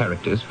introduces his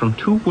characters from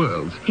two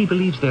worlds. He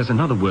believes there's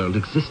another world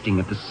existing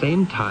at the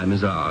same time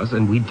as ours,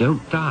 and we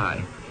don't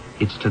die.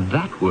 It's to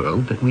that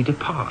world that we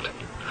depart.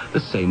 The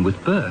same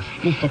with birth.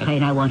 Mr.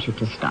 Crane, I want you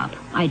to stop.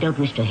 I don't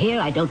wish to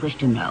hear, I don't wish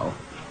to know.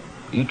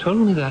 You told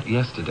me that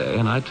yesterday,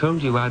 and I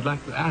told you I'd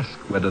like to ask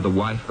whether the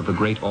wife of a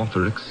great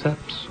author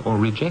accepts or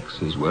rejects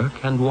his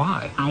work, and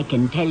why. I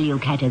can tell you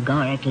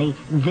categorically,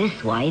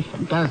 this wife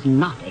does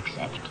not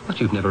accept. But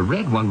you've never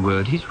read one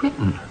word he's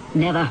written.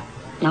 Never.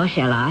 Nor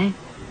shall I.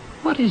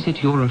 What is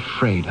it you're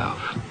afraid of?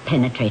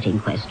 Penetrating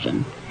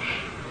question.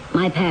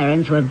 My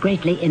parents were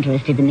greatly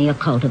interested in the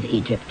occult of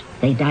Egypt.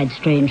 They died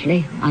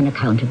strangely,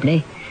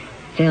 unaccountably,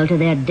 fell to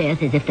their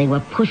death as if they were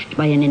pushed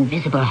by an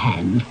invisible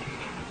hand.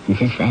 And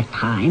since that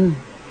time,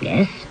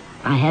 yes,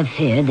 I have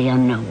feared the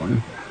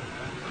unknown.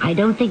 I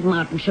don't think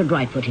Martin should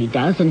write what he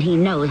does, and he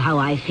knows how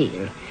I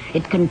feel.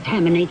 It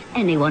contaminates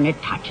anyone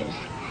it touches.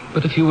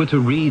 But if you were to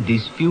read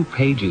these few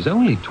pages,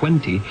 only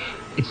 20,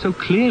 it's so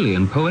clearly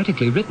and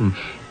poetically written,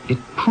 it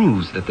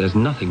proves that there's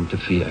nothing to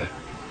fear.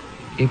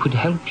 It would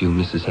help you,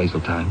 Mrs.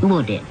 Hazeltine.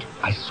 Would it?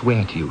 I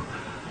swear to you.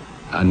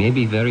 I may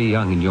be very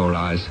young in your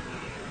eyes,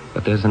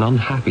 but there's an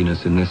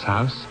unhappiness in this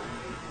house.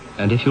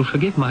 And if you'll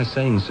forgive my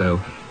saying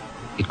so,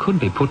 it could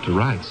be put to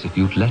rights if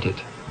you'd let it.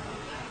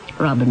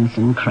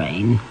 Robinson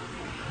Crane,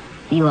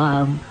 you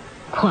are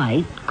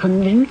quite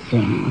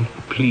convincing.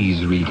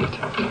 Please read it.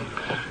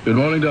 Good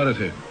morning,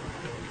 Dorothy.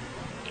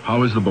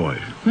 How is the boy?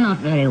 Not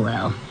very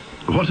well.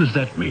 What does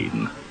that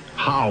mean?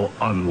 How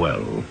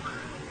unwell?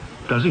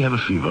 Does he have a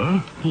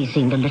fever? He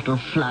seemed a little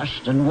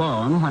flushed and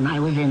warm when I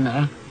was in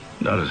there.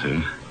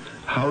 Dorothy,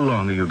 how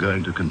long are you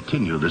going to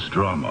continue this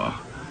drama?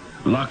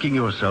 Locking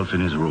yourself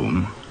in his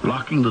room,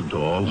 locking the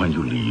door when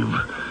you leave.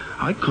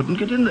 I couldn't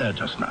get in there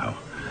just now.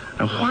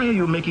 Now, why are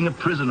you making a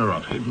prisoner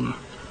of him?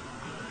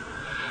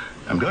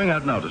 I'm going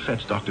out now to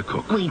fetch Dr.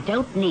 Cook. We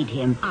don't need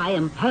him. I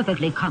am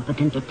perfectly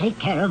competent to take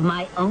care of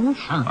my own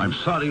son. I'm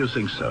sorry you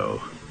think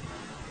so.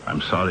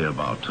 I'm sorry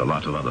about a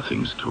lot of other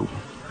things, too.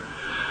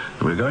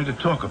 We're going to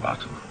talk about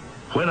them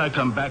when I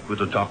come back with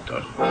the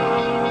doctor.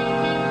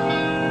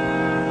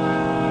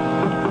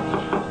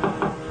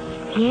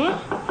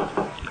 Yes?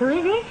 Who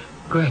is it?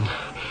 Gwen,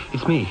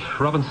 it's me,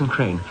 Robinson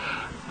Crane.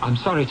 I'm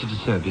sorry to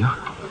disturb you.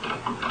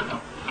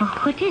 Oh,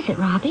 what is it,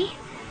 Robbie?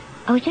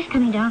 I was just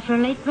coming down for a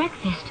late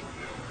breakfast.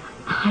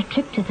 Our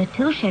trip to the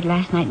tool shed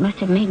last night must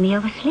have made me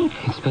oversleep.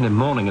 It's been a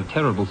morning of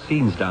terrible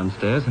scenes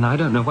downstairs, and I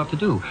don't know what to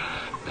do.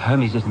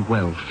 Hermes isn't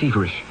well,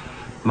 feverish.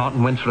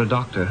 Martin went for a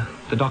doctor.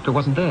 The doctor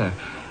wasn't there.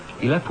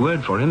 He left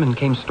word for him and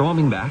came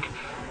storming back.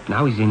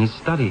 Now he's in his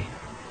study.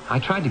 I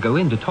tried to go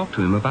in to talk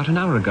to him about an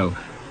hour ago.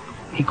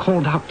 He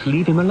called out to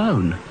leave him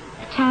alone.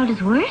 The child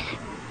is worse?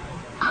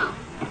 Oh,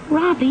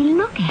 Robbie,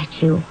 look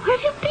at you. Where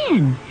have you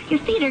been? Your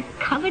feet are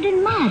covered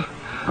in mud.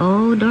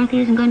 Oh, Dorothy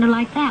isn't going to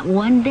like that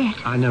one bit.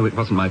 I know it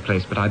wasn't my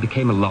place, but I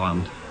became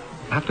alarmed.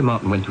 After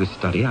Martin went to his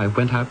study, I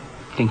went out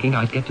thinking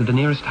I'd get to the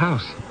nearest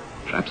house.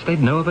 Perhaps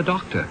they'd know of a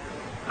doctor.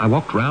 I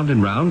walked round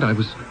and round. I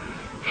was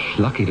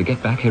lucky to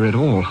get back here at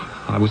all.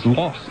 I was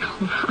lost.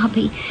 Oh,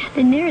 Robbie,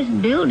 the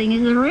nearest building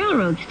is a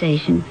railroad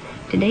station.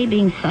 Today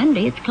being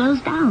Sunday, it's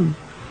closed down.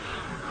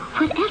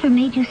 Whatever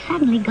made you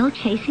suddenly go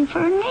chasing for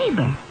a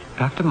neighbor?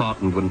 After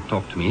Martin wouldn't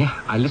talk to me,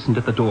 I listened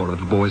at the door of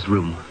the boy's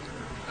room.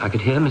 I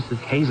could hear Mrs.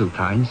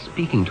 Hazeltine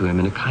speaking to him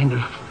in a kind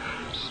of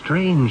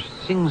strange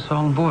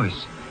sing-song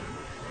voice.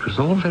 It was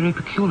all very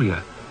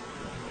peculiar.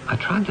 I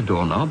tried the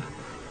doorknob.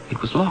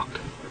 It was locked.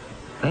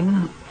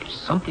 Then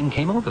something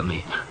came over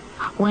me.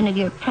 One of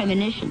your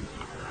premonitions.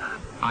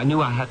 I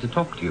knew I had to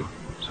talk to you,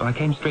 so I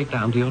came straight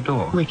down to your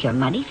door. With your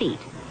muddy feet.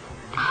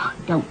 Oh,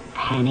 don't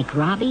panic,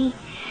 Robbie.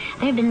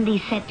 There have been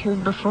these set to's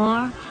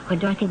before, where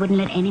Dorothy wouldn't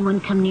let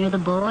anyone come near the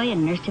boy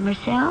and nursed him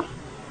herself.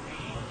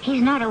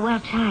 He's not a well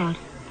child.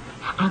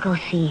 I'll go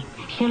see.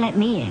 She'll let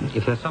me in.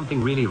 If there's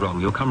something really wrong,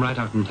 you'll come right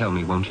out and tell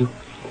me, won't you?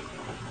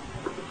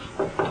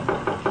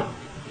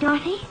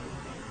 Dorothy?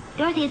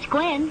 Dorothy, it's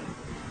Gwen.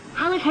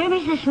 How was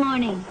Hermes this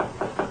morning?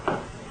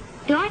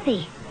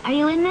 Dorothy, are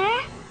you in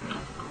there?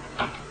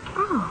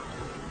 Oh,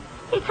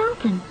 it's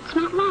open. It's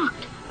not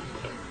locked.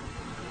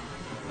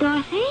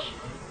 Dorothy?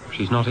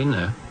 She's not in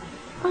there.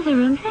 Oh, the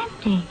room's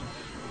empty.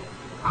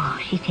 Oh,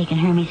 she's taken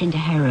Hermes into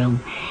her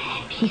room.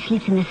 She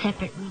sleeps in a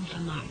separate room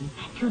from Martin,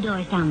 2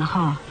 doors down the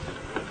hall.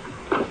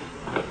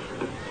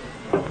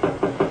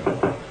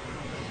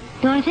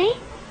 Dorothy?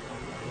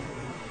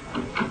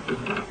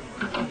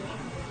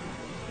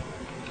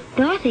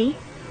 Dorothy,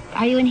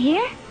 are you in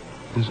here?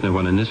 There's no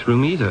one in this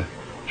room either.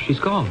 She's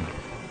gone.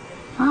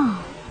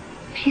 Oh,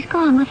 she's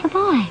gone with the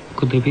boy.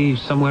 Could they be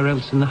somewhere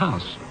else in the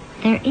house?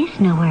 There is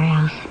nowhere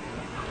else.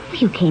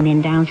 If you came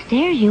in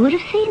downstairs, you would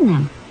have seen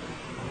them.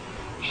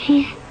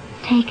 She's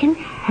taken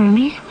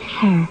Hermes with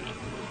her.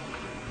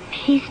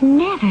 She's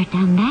never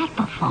done that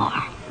before.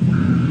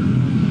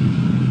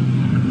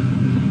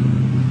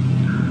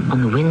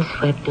 On the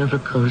wind-swept-over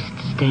coast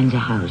stands a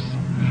house,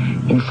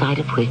 inside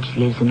of which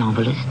lives a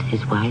novelist,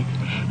 his wife,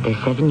 their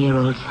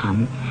 7-year-old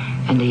son,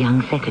 and a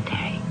young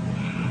secretary.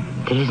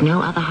 There is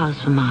no other house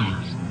for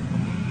miles.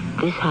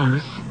 This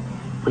house,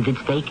 with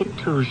its vacant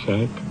tool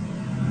shed,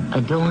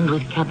 adorned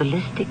with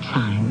cabalistic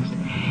signs,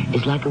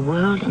 is like a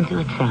world unto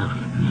itself,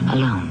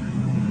 alone.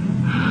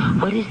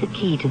 What is the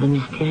key to the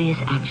mysterious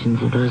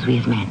actions of those we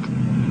have met?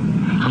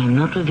 I am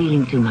not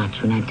revealing too much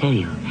when I tell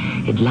you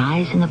it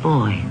lies in the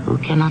boy who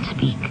cannot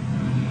speak.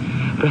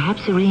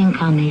 Perhaps a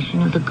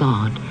reincarnation of the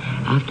god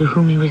after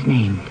whom he was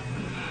named.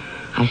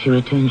 I shall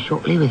return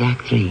shortly with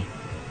Act 3.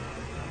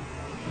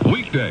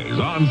 Weekdays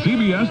on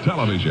CBS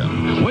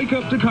television. Wake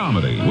up to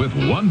comedy with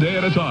One Day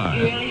at a Time.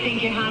 You really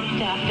think you're hot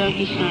stuff, don't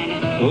you,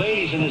 Schneider?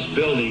 Ladies in this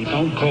building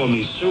don't call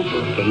me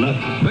super for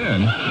nothing.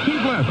 Then,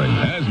 keep laughing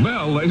as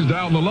Mel lays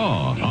down the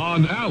law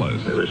on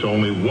Alice. There is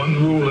only one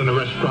rule in the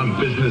restaurant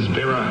business,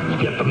 Vera.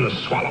 Get them to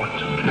swallow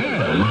it.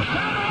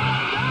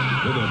 And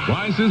to The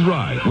Price is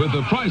Right with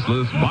the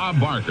priceless Bob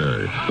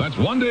Barker. That's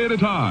One Day at a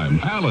Time.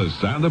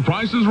 Alice and The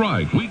Price is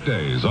Right.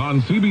 Weekdays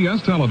on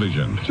CBS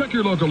Television. Check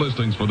your local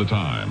listings for the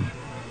time.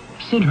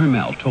 Sid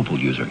Hermel, Topol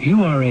user.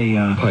 You are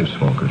a, pipe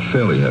smoker,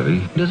 fairly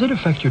heavy. Does it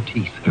affect your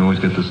teeth? You always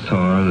get this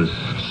tar, this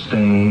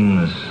stain,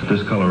 this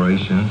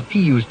discoloration.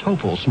 He used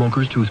Topol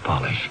Smoker's tooth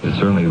polish. It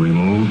certainly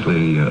removed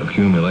the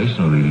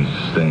accumulation of these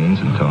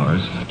stains and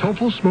tars.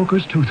 Topol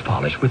Smoker's tooth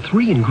polish with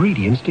 3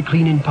 ingredients to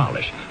clean and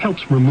polish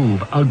helps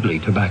remove ugly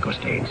tobacco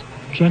stains.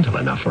 Gentle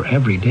enough for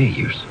everyday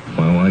use.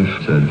 My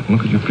wife said,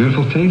 look at your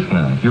beautiful teeth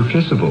now. You're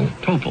kissable.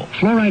 Topol,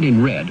 fluoride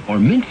in red or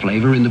mint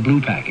flavor in the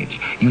blue package.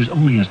 Use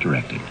only as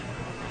directed.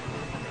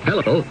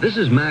 Hello, this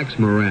is Max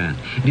Moran.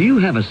 Do you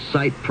have a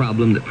sight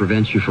problem that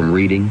prevents you from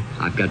reading?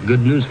 I've got good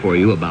news for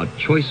you about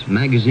Choice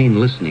Magazine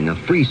Listening, a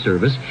free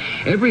service.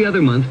 Every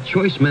other month,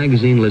 Choice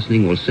Magazine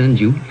Listening will send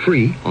you,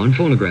 free, on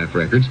phonograph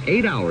records,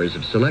 8 hours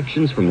of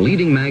selections from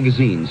leading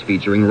magazines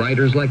featuring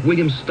writers like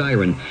William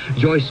Styron,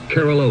 Joyce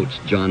Carol Oates,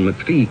 John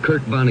McPhee,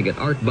 Kurt Vonnegut,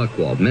 Art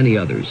Buchwald, many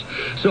others.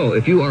 So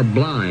if you are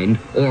blind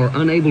or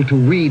unable to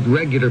read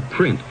regular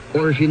print,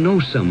 or if you know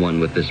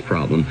someone with this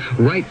problem,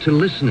 write to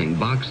Listening,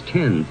 Box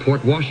 10,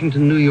 Port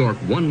Washington, New York,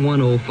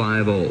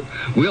 11050.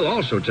 We'll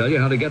also tell you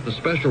how to get the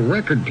special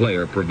record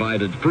player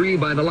provided free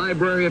by the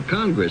Library of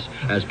Congress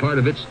as part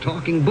of its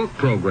Talking Book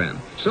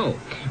program. So,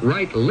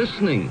 write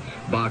Listening,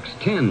 Box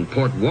 10,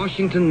 Port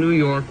Washington, New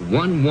York,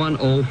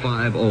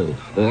 11050,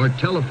 or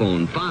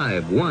telephone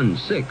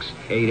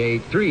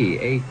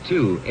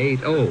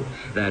 516-883-8280.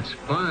 That's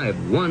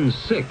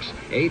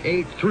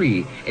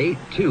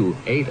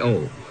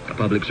 516-883-8280. A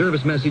public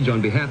service message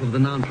on behalf of the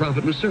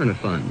nonprofit Lucerna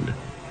Fund.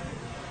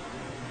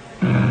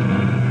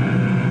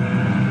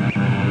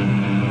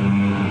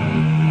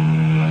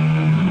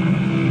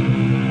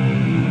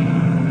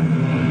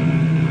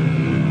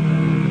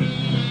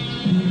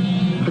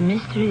 The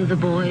mystery of the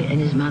boy and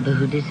his mother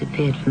who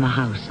disappeared from the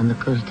house on the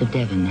coast of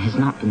Devon has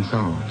not been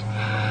solved.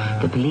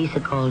 The police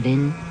are called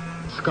in,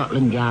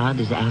 Scotland Yard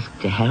is asked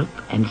to help,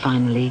 and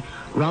finally,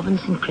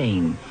 Robinson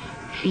Crane,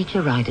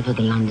 feature writer for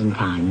the London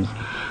Times,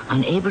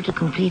 unable to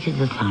complete his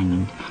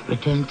assignment,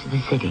 returns to the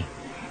city.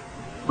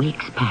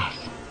 Weeks pass.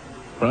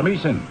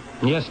 Robinson.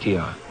 Yes,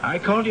 T.R. I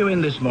called you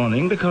in this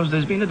morning because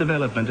there's been a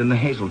development in the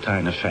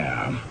Hazeltine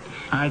affair.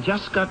 I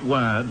just got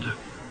word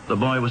the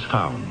boy was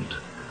found,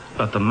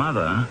 but the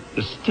mother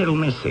is still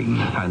missing.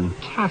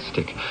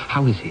 Fantastic.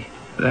 How is he?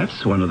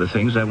 That's one of the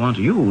things I want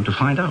you to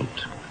find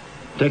out.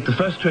 Take the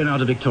first train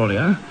out of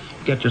Victoria.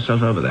 Get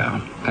yourself over there.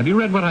 Have you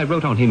read what I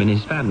wrote on him and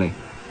his family?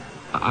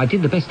 I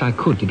did the best I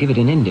could to give it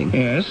an ending.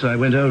 Yes, I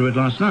went over it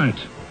last night.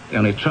 The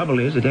only trouble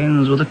is it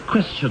ends with a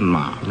question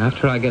mark.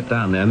 After I get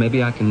down there,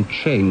 maybe I can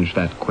change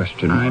that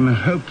question mark. I'm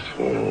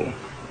hopeful.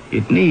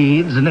 It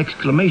needs an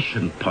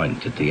exclamation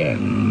point at the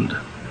end.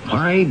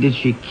 Why did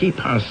she keep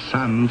her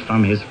son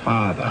from his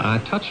father? I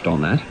touched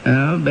on that.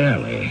 Oh,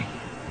 barely.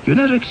 You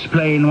never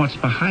explain what's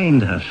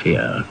behind her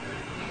fear.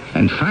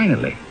 And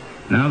finally,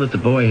 now that the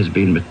boy has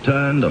been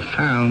returned or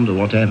found or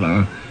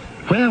whatever,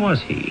 where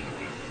was he?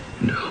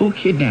 And who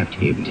kidnapped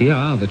him?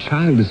 T.R., the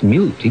child is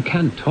mute. He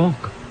can't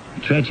talk.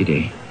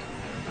 Tragedy.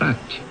 But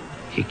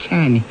he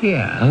can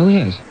hear. Oh,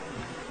 yes.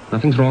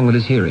 Nothing's wrong with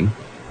his hearing.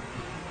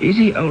 Is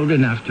he old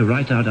enough to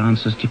write out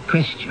answers to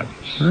questions?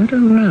 I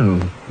don't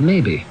know.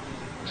 Maybe.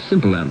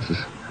 Simple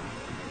answers.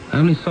 I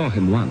only saw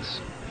him once.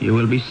 You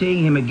will be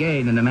seeing him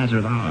again in a matter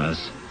of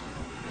hours.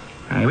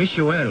 I wish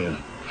you well.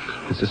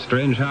 It's a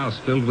strange house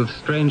filled with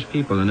strange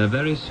people in a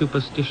very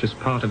superstitious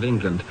part of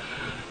England.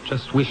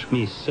 Just wish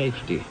me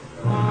safety.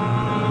 Robbie,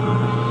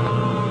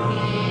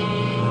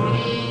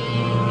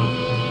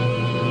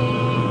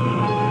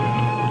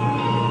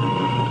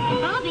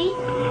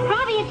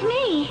 it's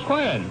me.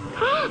 Gwen.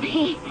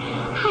 Robbie,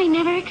 I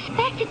never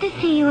expected to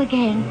see you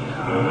again.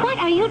 What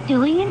are you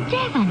doing in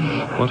Devon?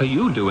 What are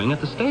you doing at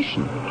the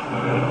station?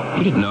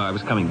 You didn't know I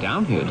was coming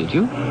down here, did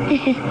you?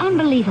 This is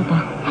unbelievable.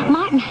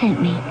 Martin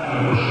sent me.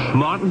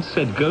 Martin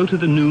said go to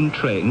the noon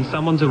train.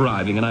 Someone's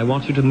arriving and I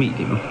want you to meet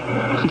him.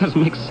 It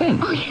doesn't make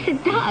sense. Oh, yes,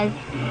 it does.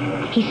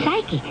 He's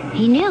psychic.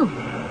 He knew.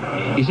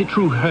 Is it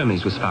true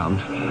Hermes was found?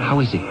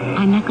 How is he?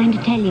 I'm not going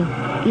to tell you.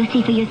 You'll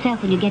see for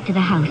yourself when you get to the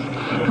house.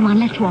 Come on,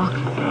 let's walk.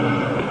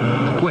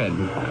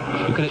 Gwen,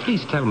 you can at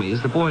least tell me,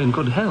 is the boy in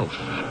good health?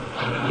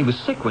 He was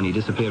sick when he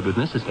disappeared with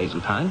Mrs.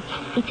 Hazeltine.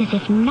 It's as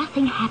if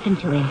nothing happened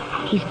to him.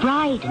 He's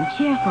bright and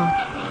cheerful.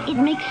 It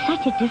makes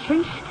such a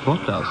difference.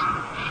 What does?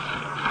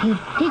 You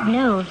did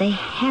know they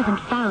haven't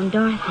found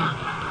Dorothy.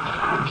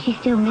 She's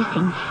still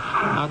missing.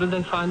 How did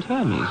they find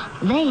Hermes?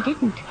 They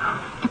didn't.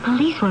 The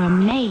police were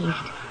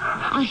amazed.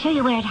 I'll show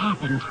you where it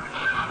happened.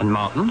 And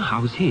Martin,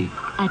 how's he?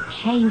 A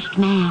changed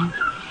man.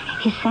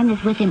 His son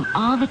is with him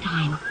all the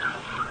time.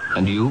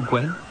 And you,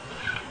 Gwen?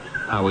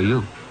 How are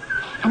you?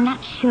 I'm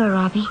not sure,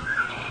 Robbie.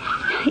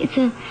 It's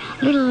a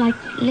little like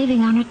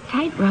living on a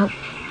tightrope.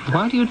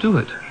 Why do you do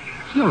it?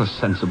 You're a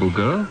sensible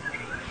girl.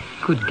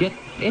 Could get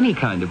any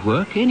kind of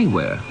work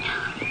anywhere.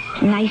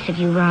 Nice of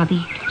you,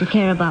 Robbie, to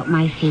care about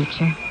my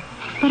future.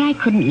 But I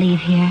couldn't leave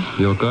here.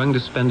 You're going to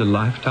spend a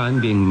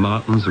lifetime being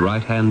Martin's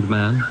right-hand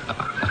man?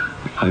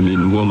 I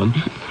mean woman.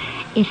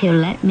 If you'll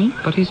let me.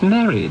 But he's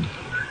married.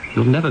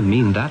 You'll never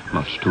mean that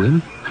much to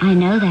him. I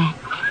know that.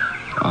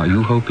 Are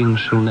you hoping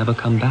she'll never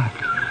come back?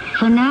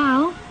 For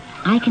now,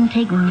 I can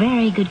take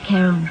very good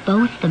care of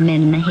both the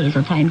men in the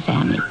Hazeltine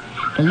family.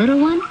 The little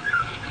one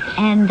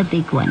and the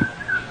big one.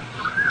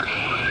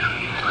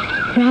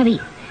 Robbie,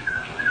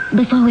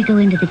 before we go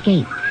into the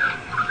gate,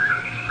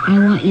 I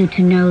want you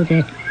to know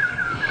that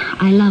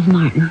I love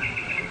Martin.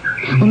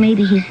 Well,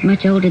 maybe he's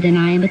much older than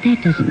I am, but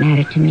that doesn't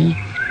matter to me.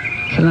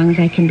 So long as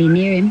I can be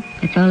near him,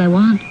 that's all I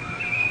want.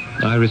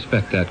 I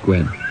respect that,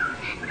 Gwen.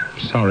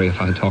 Sorry if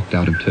I talked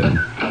out of turn.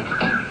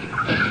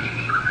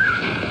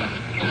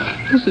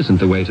 This isn't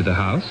the way to the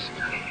house.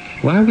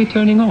 Why are we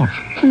turning off?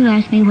 You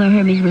asked me where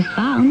Hermes was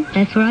found.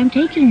 That's where I'm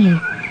taking you.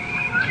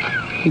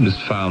 He was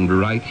found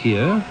right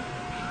here,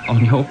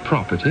 on your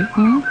property.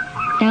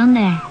 Down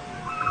there.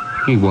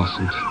 He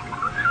wasn't.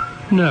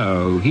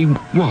 No, he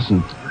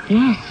wasn't.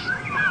 Yes.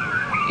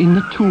 In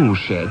the tool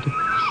shed.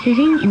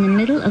 Sitting in the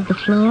middle of the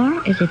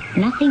floor as if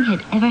nothing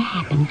had ever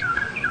happened.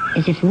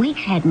 As if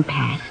weeks hadn't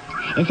passed.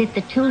 As if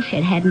the tool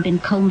shed hadn't been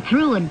combed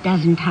through a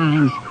dozen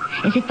times.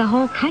 As if the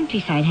whole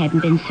countryside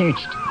hadn't been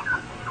searched.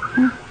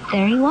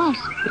 There he was.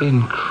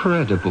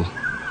 Incredible.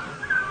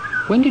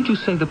 When did you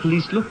say the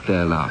police looked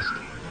there last?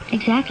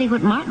 Exactly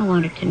what Martin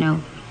wanted to know.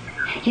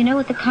 You know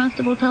what the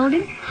constable told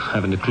him?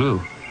 Haven't a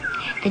clue.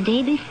 The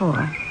day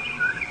before,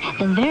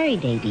 the very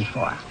day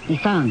before we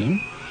found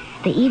him,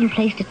 they even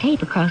placed a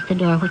tape across the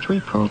door, which we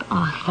pulled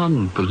off.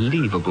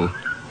 Unbelievable.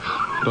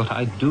 But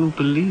I do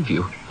believe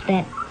you.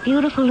 That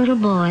beautiful little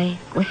boy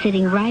was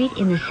sitting right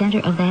in the center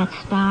of that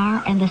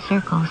star and the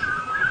circles.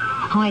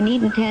 Oh, I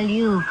needn't tell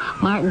you,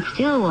 Martin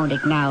still won't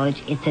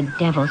acknowledge it's a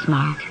devil's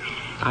mark.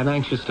 I'm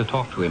anxious to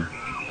talk to him.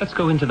 Let's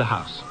go into the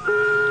house.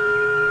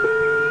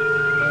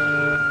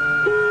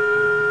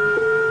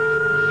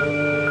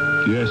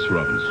 Yes,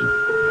 Robinson.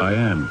 I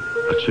am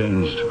a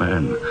changed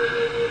man.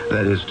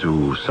 That is,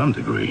 to some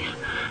degree.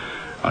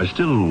 I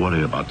still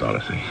worry about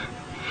Dorothy.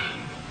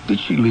 Did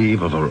she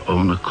leave of her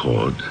own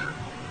accord?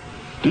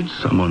 Did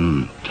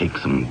someone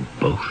take them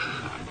both?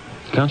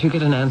 Can't you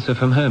get an answer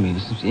from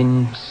Hermes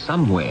in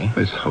some way?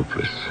 It's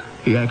hopeless.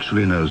 He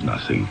actually knows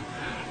nothing.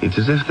 It's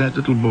as if that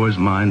little boy's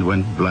mind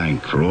went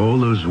blank for all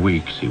those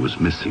weeks he was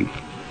missing.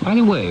 By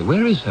the way,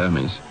 where is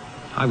Hermes?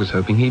 I was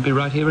hoping he'd be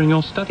right here in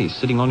your study,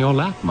 sitting on your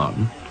lap,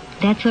 Martin.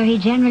 That's where he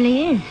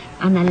generally is,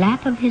 on the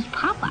lap of his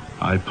papa.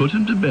 I put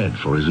him to bed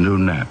for his new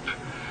nap.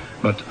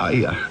 But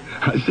I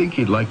think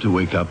he'd like to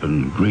wake up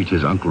and greet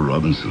his Uncle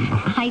Robinson.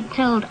 I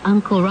told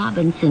Uncle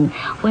Robinson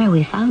where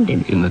we found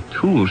him. In the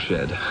tool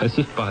shed, as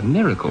if by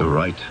miracle. You're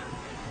right.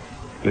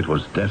 It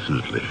was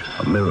definitely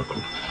a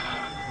miracle.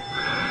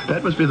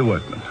 That must be the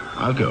workman.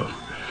 I'll go.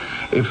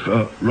 If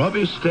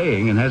Robbie's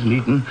staying and hasn't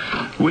eaten,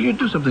 will you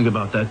do something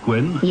about that,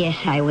 Gwen? Yes,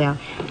 I will.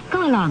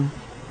 Go along.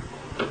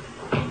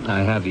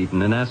 I have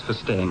eaten, and as for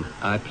staying,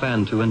 I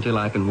plan to until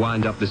I can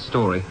wind up this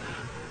story.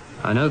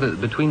 I know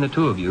that between the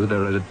two of you,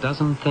 there are a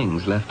dozen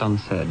things left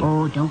unsaid.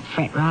 Oh, don't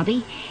fret,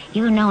 Robbie.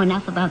 You know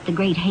enough about the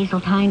great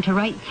Hazeltine to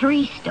write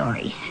 3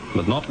 stories.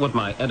 But not what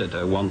my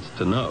editor wants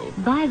to know.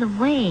 By the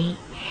way,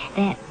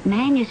 that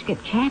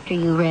manuscript chapter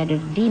you read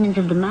of Demons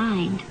of the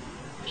Mind,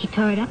 he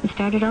tore it up and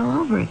started all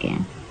over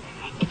again.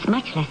 It's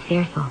much less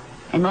fearful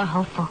and more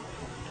hopeful.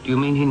 Do you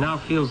mean he now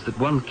feels that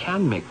one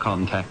can make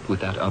contact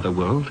with that other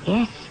world?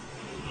 Yes.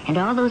 And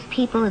all those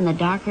people in the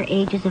darker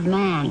ages of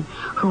man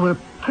who were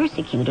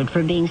persecuted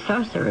for being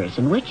sorcerers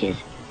and witches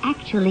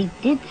actually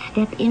did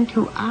step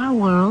into our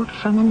world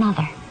from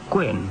another.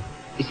 Gwen,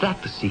 is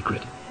that the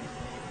secret?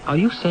 Are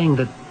you saying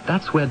that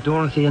that's where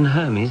Dorothy and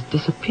Hermes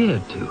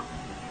disappeared to?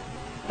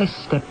 They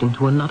stepped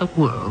into another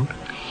world?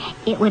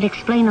 It would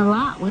explain a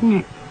lot,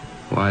 wouldn't it?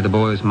 Why the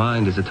boy's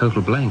mind is a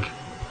total blank.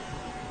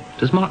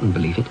 Does Martin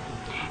believe it?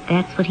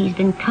 That's what he's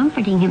been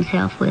comforting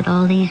himself with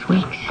all these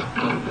weeks.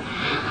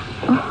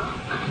 Oh,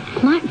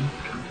 Martin,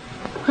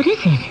 what is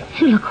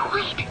it? You look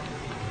white.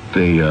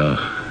 They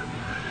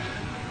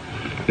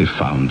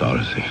found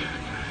Dorothy.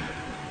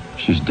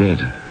 She's dead.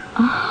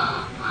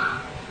 Oh,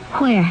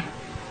 where?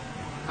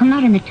 I'm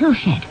not in the tool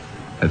shed.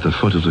 At the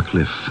foot of the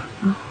cliff.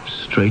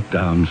 Straight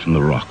down from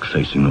the rock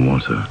facing the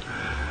water.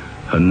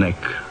 Her neck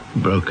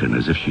broken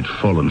as if she'd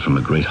fallen from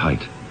a great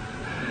height.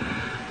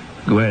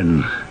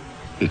 Gwen,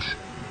 it's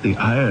the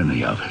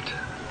irony of it.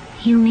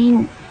 You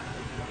mean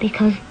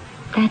because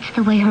that's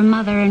the way her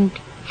mother and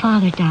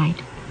father died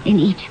in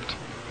Egypt?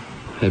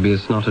 Maybe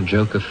it's not a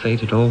joke of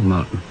fate at all,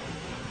 Martin.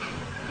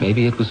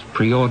 Maybe it was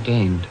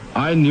preordained.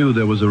 I knew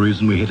there was a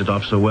reason we hit it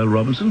off so well,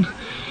 Robinson.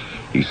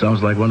 He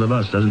sounds like one of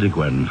us, doesn't he,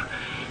 Gwen?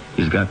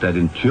 He's got that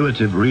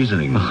intuitive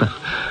reasoning.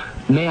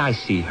 May I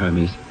see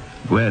Hermes?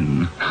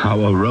 Gwen,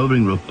 our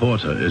roving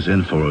reporter is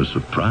in for a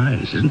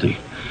surprise, isn't he?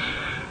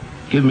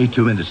 Give me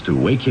 2 minutes to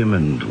wake him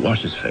and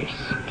wash his face.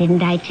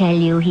 Didn't I tell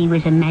you he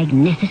was a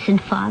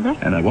magnificent father?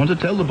 And I want to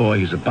tell the boy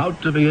he's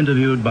about to be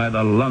interviewed by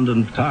the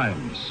London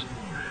Times.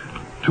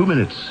 2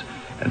 minutes,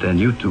 and then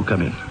you two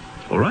come in.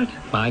 All right.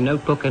 My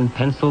notebook and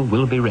pencil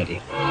will be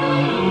ready.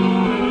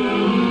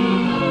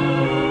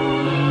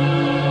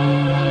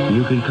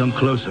 You can come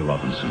closer,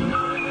 Robinson.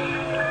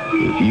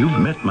 You've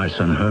met my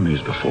son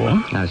Hermes before.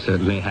 I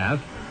certainly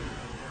have.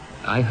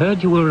 I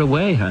heard you were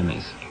away,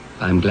 Hermes.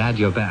 I'm glad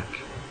you're back.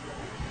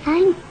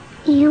 Thank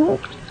you.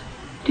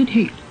 Did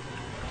he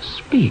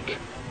speak?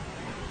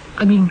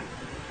 I mean,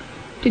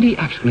 did he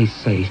actually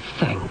say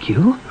thank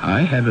you?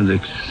 I have an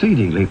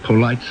exceedingly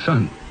polite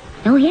son.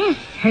 Oh, yes,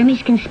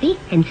 Hermes can speak,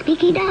 and speak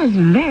he does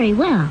very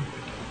well.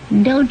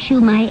 Don't you,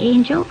 my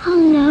angel?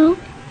 Hello.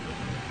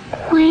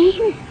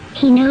 Wayne,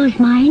 he knows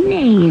my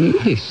name.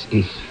 This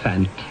is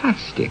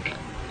fantastic.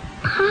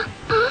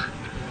 Papa.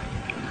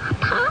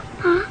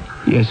 Papa.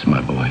 Yes,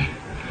 my boy.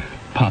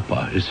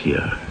 Papa is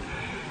here.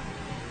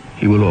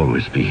 He will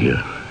always be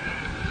here.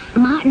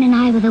 Martin and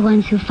I were the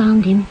ones who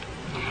found him.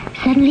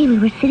 Suddenly we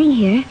were sitting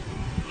here,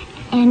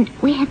 and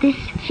we had this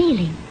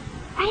feeling,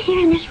 right here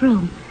in this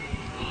room.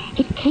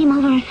 It came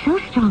over us so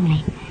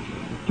strongly,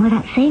 and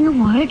without saying a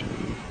word,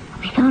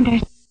 we found our...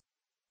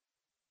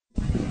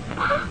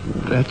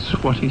 That's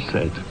what he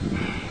said.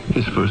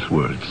 His first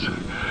words.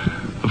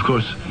 Of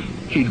course,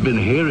 he'd been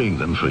hearing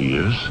them for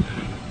years,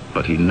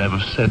 but he never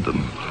said them.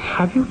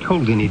 Have you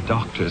told any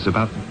doctors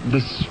about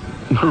this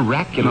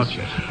miraculous... Not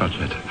yet, not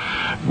yet.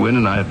 Gwen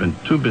and I have been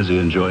too busy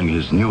enjoying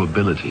his new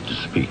ability to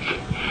speak.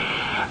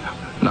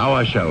 Now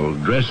I shall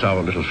dress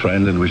our little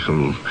friend, and we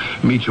shall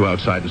meet you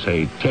outside in,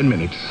 say, 10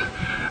 minutes.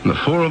 And the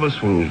four of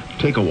us will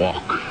take a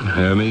walk.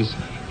 Hermes,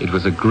 it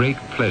was a great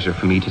pleasure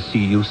for me to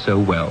see you so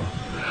well.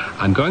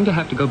 I'm going to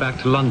have to go back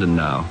to London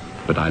now,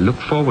 but I look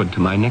forward to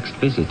my next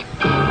visit.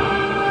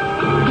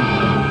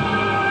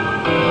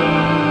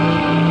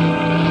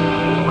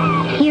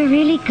 You're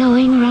really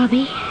going,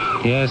 Robbie?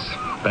 Yes,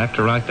 back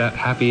to write that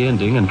happy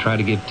ending and try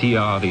to give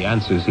TR the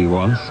answers he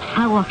wants.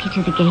 I'll walk you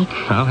to the gate.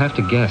 I'll have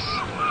to guess.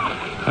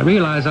 I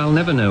realize I'll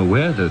never know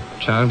where the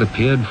child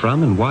appeared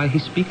from and why he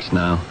speaks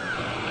now.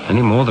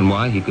 Any more than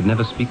why he could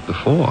never speak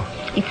before.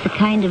 It's the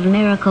kind of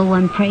miracle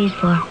one prays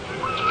for.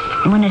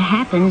 And when it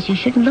happens, you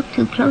shouldn't look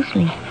too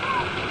closely.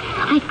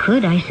 I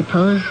could, I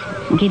suppose,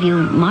 give you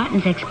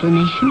Martin's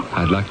explanation.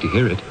 I'd like to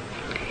hear it.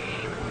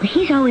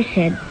 He's always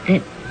said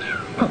that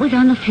what was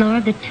on the floor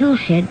of the tool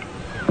shed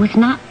was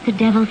not the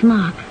devil's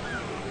mark.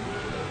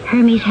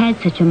 Hermes had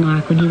such a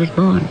mark when he was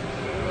born.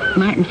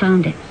 Martin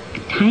found it. A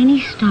tiny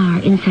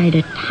star inside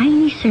a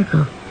tiny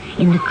circle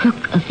in the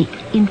crook of the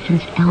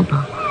infant's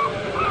elbow.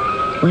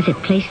 Was it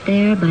placed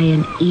there by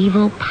an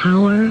evil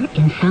power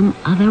in some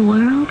other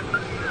world?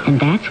 And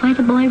that's why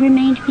the boy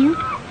remained mute?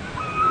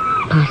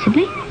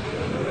 Possibly.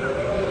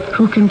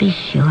 Who can be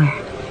sure?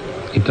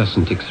 It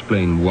doesn't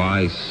explain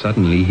why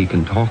suddenly he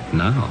can talk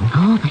now.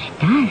 Oh, but it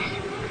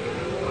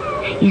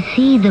does. You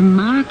see, the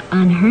mark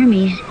on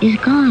Hermes is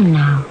gone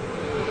now.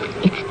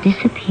 It's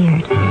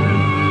disappeared.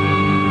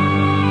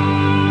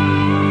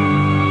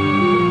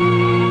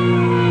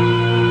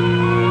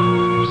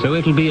 So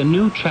it'll be a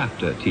new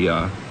chapter,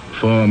 TR.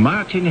 For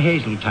Martin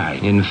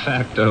Hazeltine. In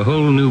fact, a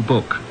whole new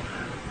book.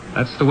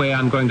 That's the way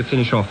I'm going to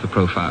finish off the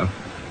profile.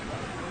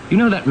 You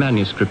know that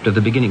manuscript of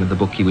the beginning of the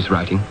book he was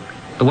writing?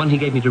 The one he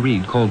gave me to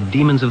read, called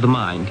Demons of the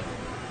Mind.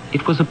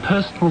 It was a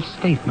personal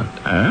statement.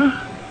 Huh?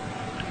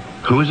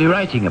 Who was he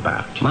writing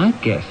about? My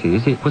guess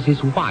is it was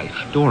his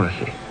wife,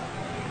 Dorothy.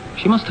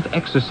 She must have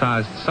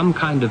exercised some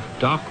kind of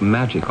dark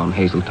magic on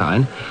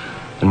Hazeltine,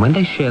 and when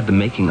they shared the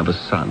making of a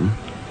son,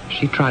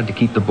 she tried to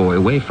keep the boy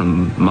away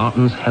from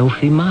Martin's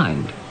healthy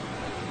mind.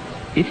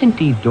 If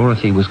indeed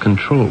Dorothy was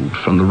controlled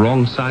from the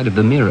wrong side of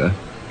the mirror,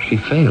 she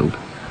failed.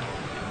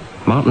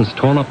 Martin's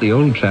torn up the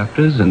old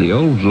chapters and the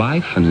old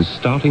life and is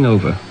starting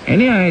over.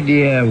 Any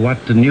idea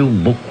what the new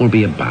book will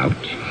be about?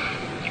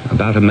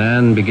 About a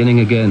man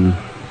beginning again.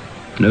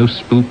 No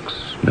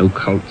spooks, no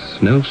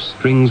cults, no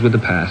strings with the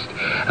past.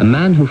 A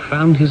man who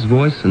found his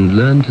voice and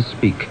learned to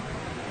speak.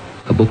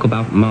 A book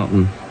about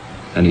Martin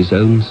and his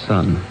own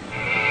son.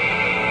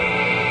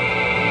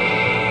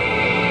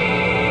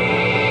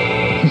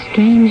 A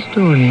strange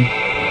story,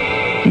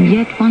 and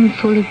yet one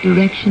full of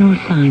directional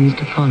signs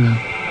to follow.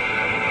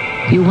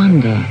 You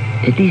wonder,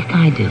 at least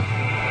I do,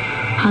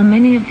 how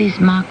many of these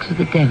marks of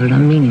the devil are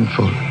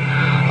meaningful,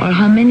 or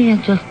how many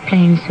are just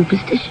plain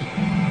superstition.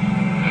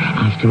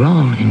 After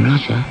all, in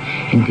Russia,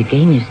 in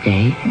Turgenev's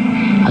day,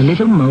 a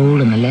little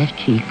mole on the left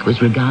cheek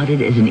was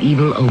regarded as an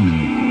evil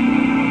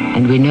omen,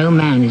 and we know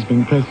man has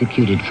been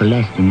persecuted for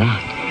less than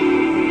that.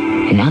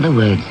 In other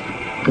words,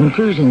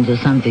 conclusions are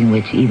something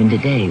which, even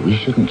today, we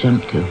shouldn't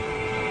jump to.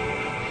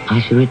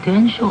 I shall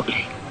return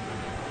shortly.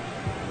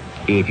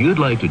 If you'd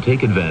like to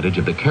take advantage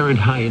of the current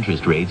high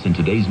interest rates in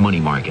today's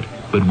money market,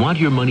 but want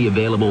your money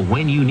available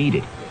when you need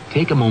it,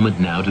 take a moment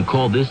now to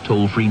call this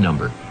toll-free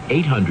number,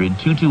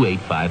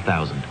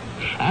 800-228-5000.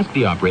 Ask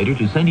the operator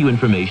to send you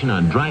information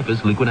on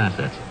Dreyfus Liquid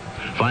Assets.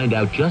 Find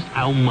out just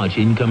how much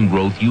income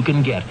growth you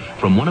can get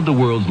from one of the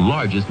world's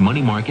largest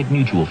money market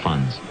mutual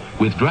funds.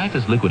 With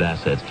Dreyfus Liquid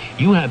Assets,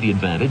 you have the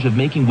advantage of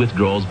making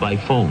withdrawals by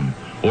phone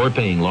or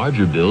paying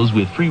larger bills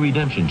with free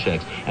redemption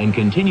checks and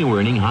continue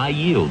earning high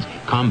yields,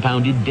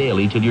 compounded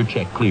daily till your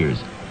check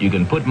clears. You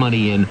can put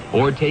money in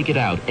or take it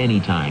out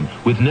anytime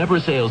with never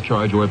a sales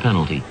charge or a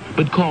penalty.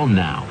 But call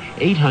now,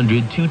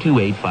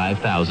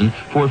 800-228-5000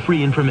 for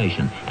free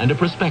information and a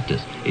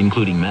prospectus,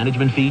 including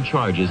management fee,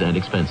 charges, and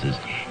expenses.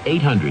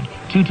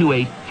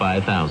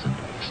 800-228-5000.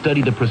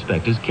 Study the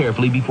prospectus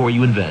carefully before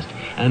you invest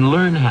and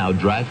learn how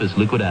Dreyfus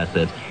Liquid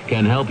Assets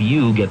can help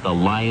you get the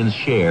lion's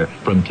share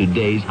from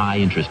today's high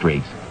interest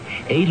rates.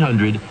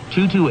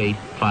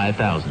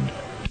 800-228-5000.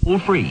 Toll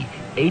free,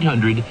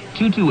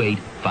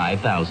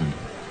 800-228-5000.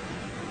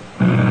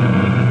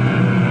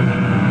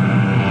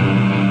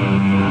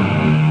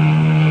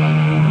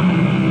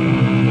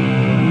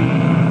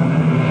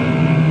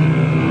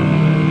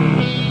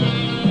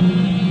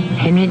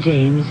 Henry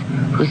James,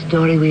 whose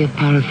story we have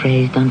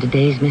paraphrased on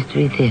today's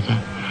Mystery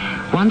Theater,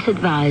 once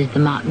advised the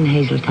Martin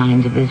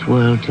Hazeltines of this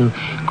world to,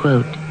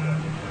 quote,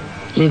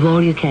 live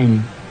all you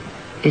can.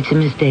 It's a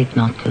mistake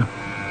not to.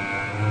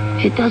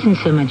 It doesn't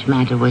so much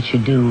matter what you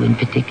do in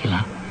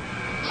particular,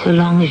 so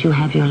long as you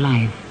have your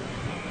life.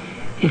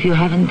 If you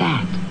haven't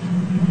that,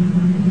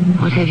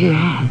 what have you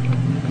had?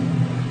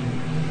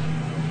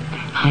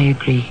 I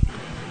agree.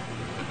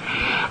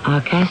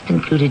 Our cast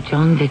included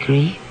John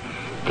Vickery,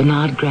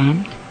 Bernard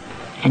Grant,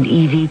 and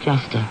E.V.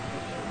 Juster.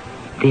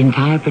 The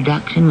entire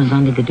production was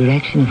under the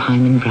direction of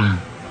Hyman Brown.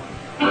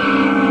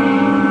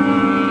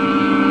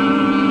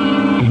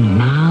 And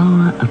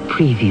now a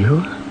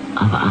preview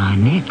of our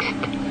next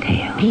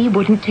tale. He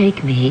wouldn't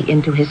take me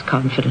into his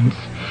confidence.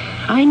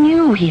 I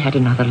knew he had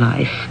another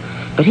life,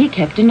 but he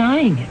kept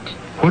denying it.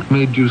 What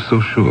made you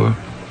so sure?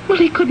 Well,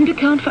 he couldn't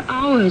account for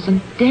hours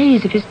and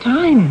days of his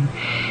time.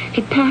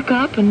 He'd pack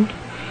up and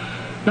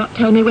not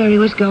tell me where he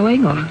was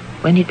going or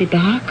when he'd be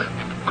back.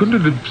 Couldn't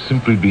it have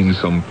simply been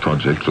some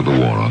project for the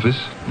War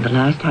Office? The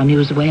last time he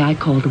was away, I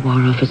called the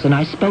War Office and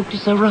I spoke to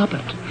Sir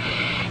Robert.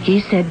 He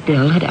said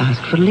Bill had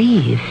asked for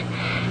leave,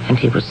 and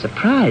he was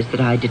surprised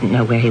that I didn't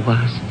know where he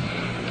was.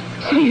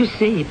 So you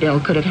see, Bill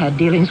could have had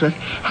dealings with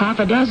half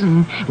a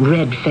dozen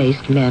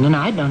red-faced men, and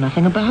I'd know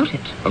nothing about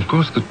it. Of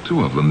course, the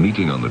two of them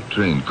meeting on the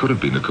train could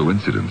have been a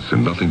coincidence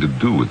and nothing to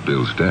do with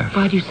Bill's death.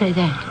 Why do you say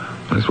that?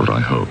 That's what I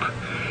hope.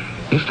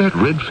 If that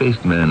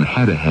red-faced man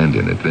had a hand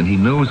in it, then he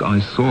knows I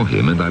saw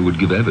him and I would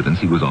give evidence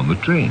he was on the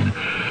train.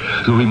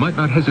 So he might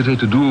not hesitate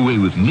to do away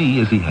with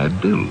me as he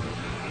had Bill.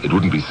 It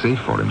wouldn't be safe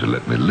for him to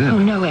let me live. Oh,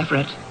 no,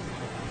 Everett.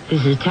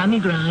 This is Tammy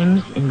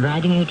Grimes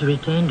inviting you to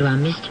return to our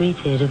Mystery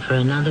Theater for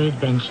another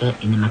adventure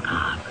in the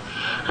macabre.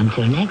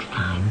 Until next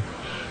time,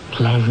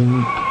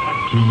 pleasant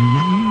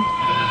dreams.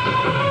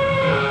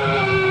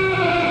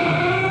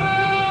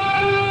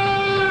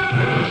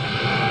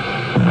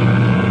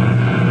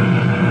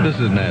 This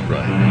is Nat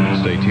Wright.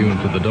 Stay tuned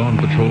for the Dawn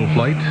Patrol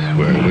flight,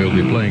 where we'll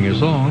be playing your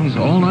songs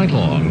all night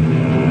long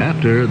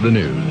after the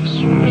news.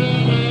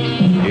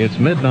 It's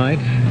midnight.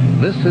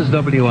 This is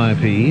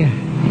WIP,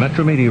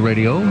 Metro Media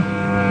Radio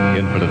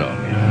in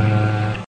Philadelphia.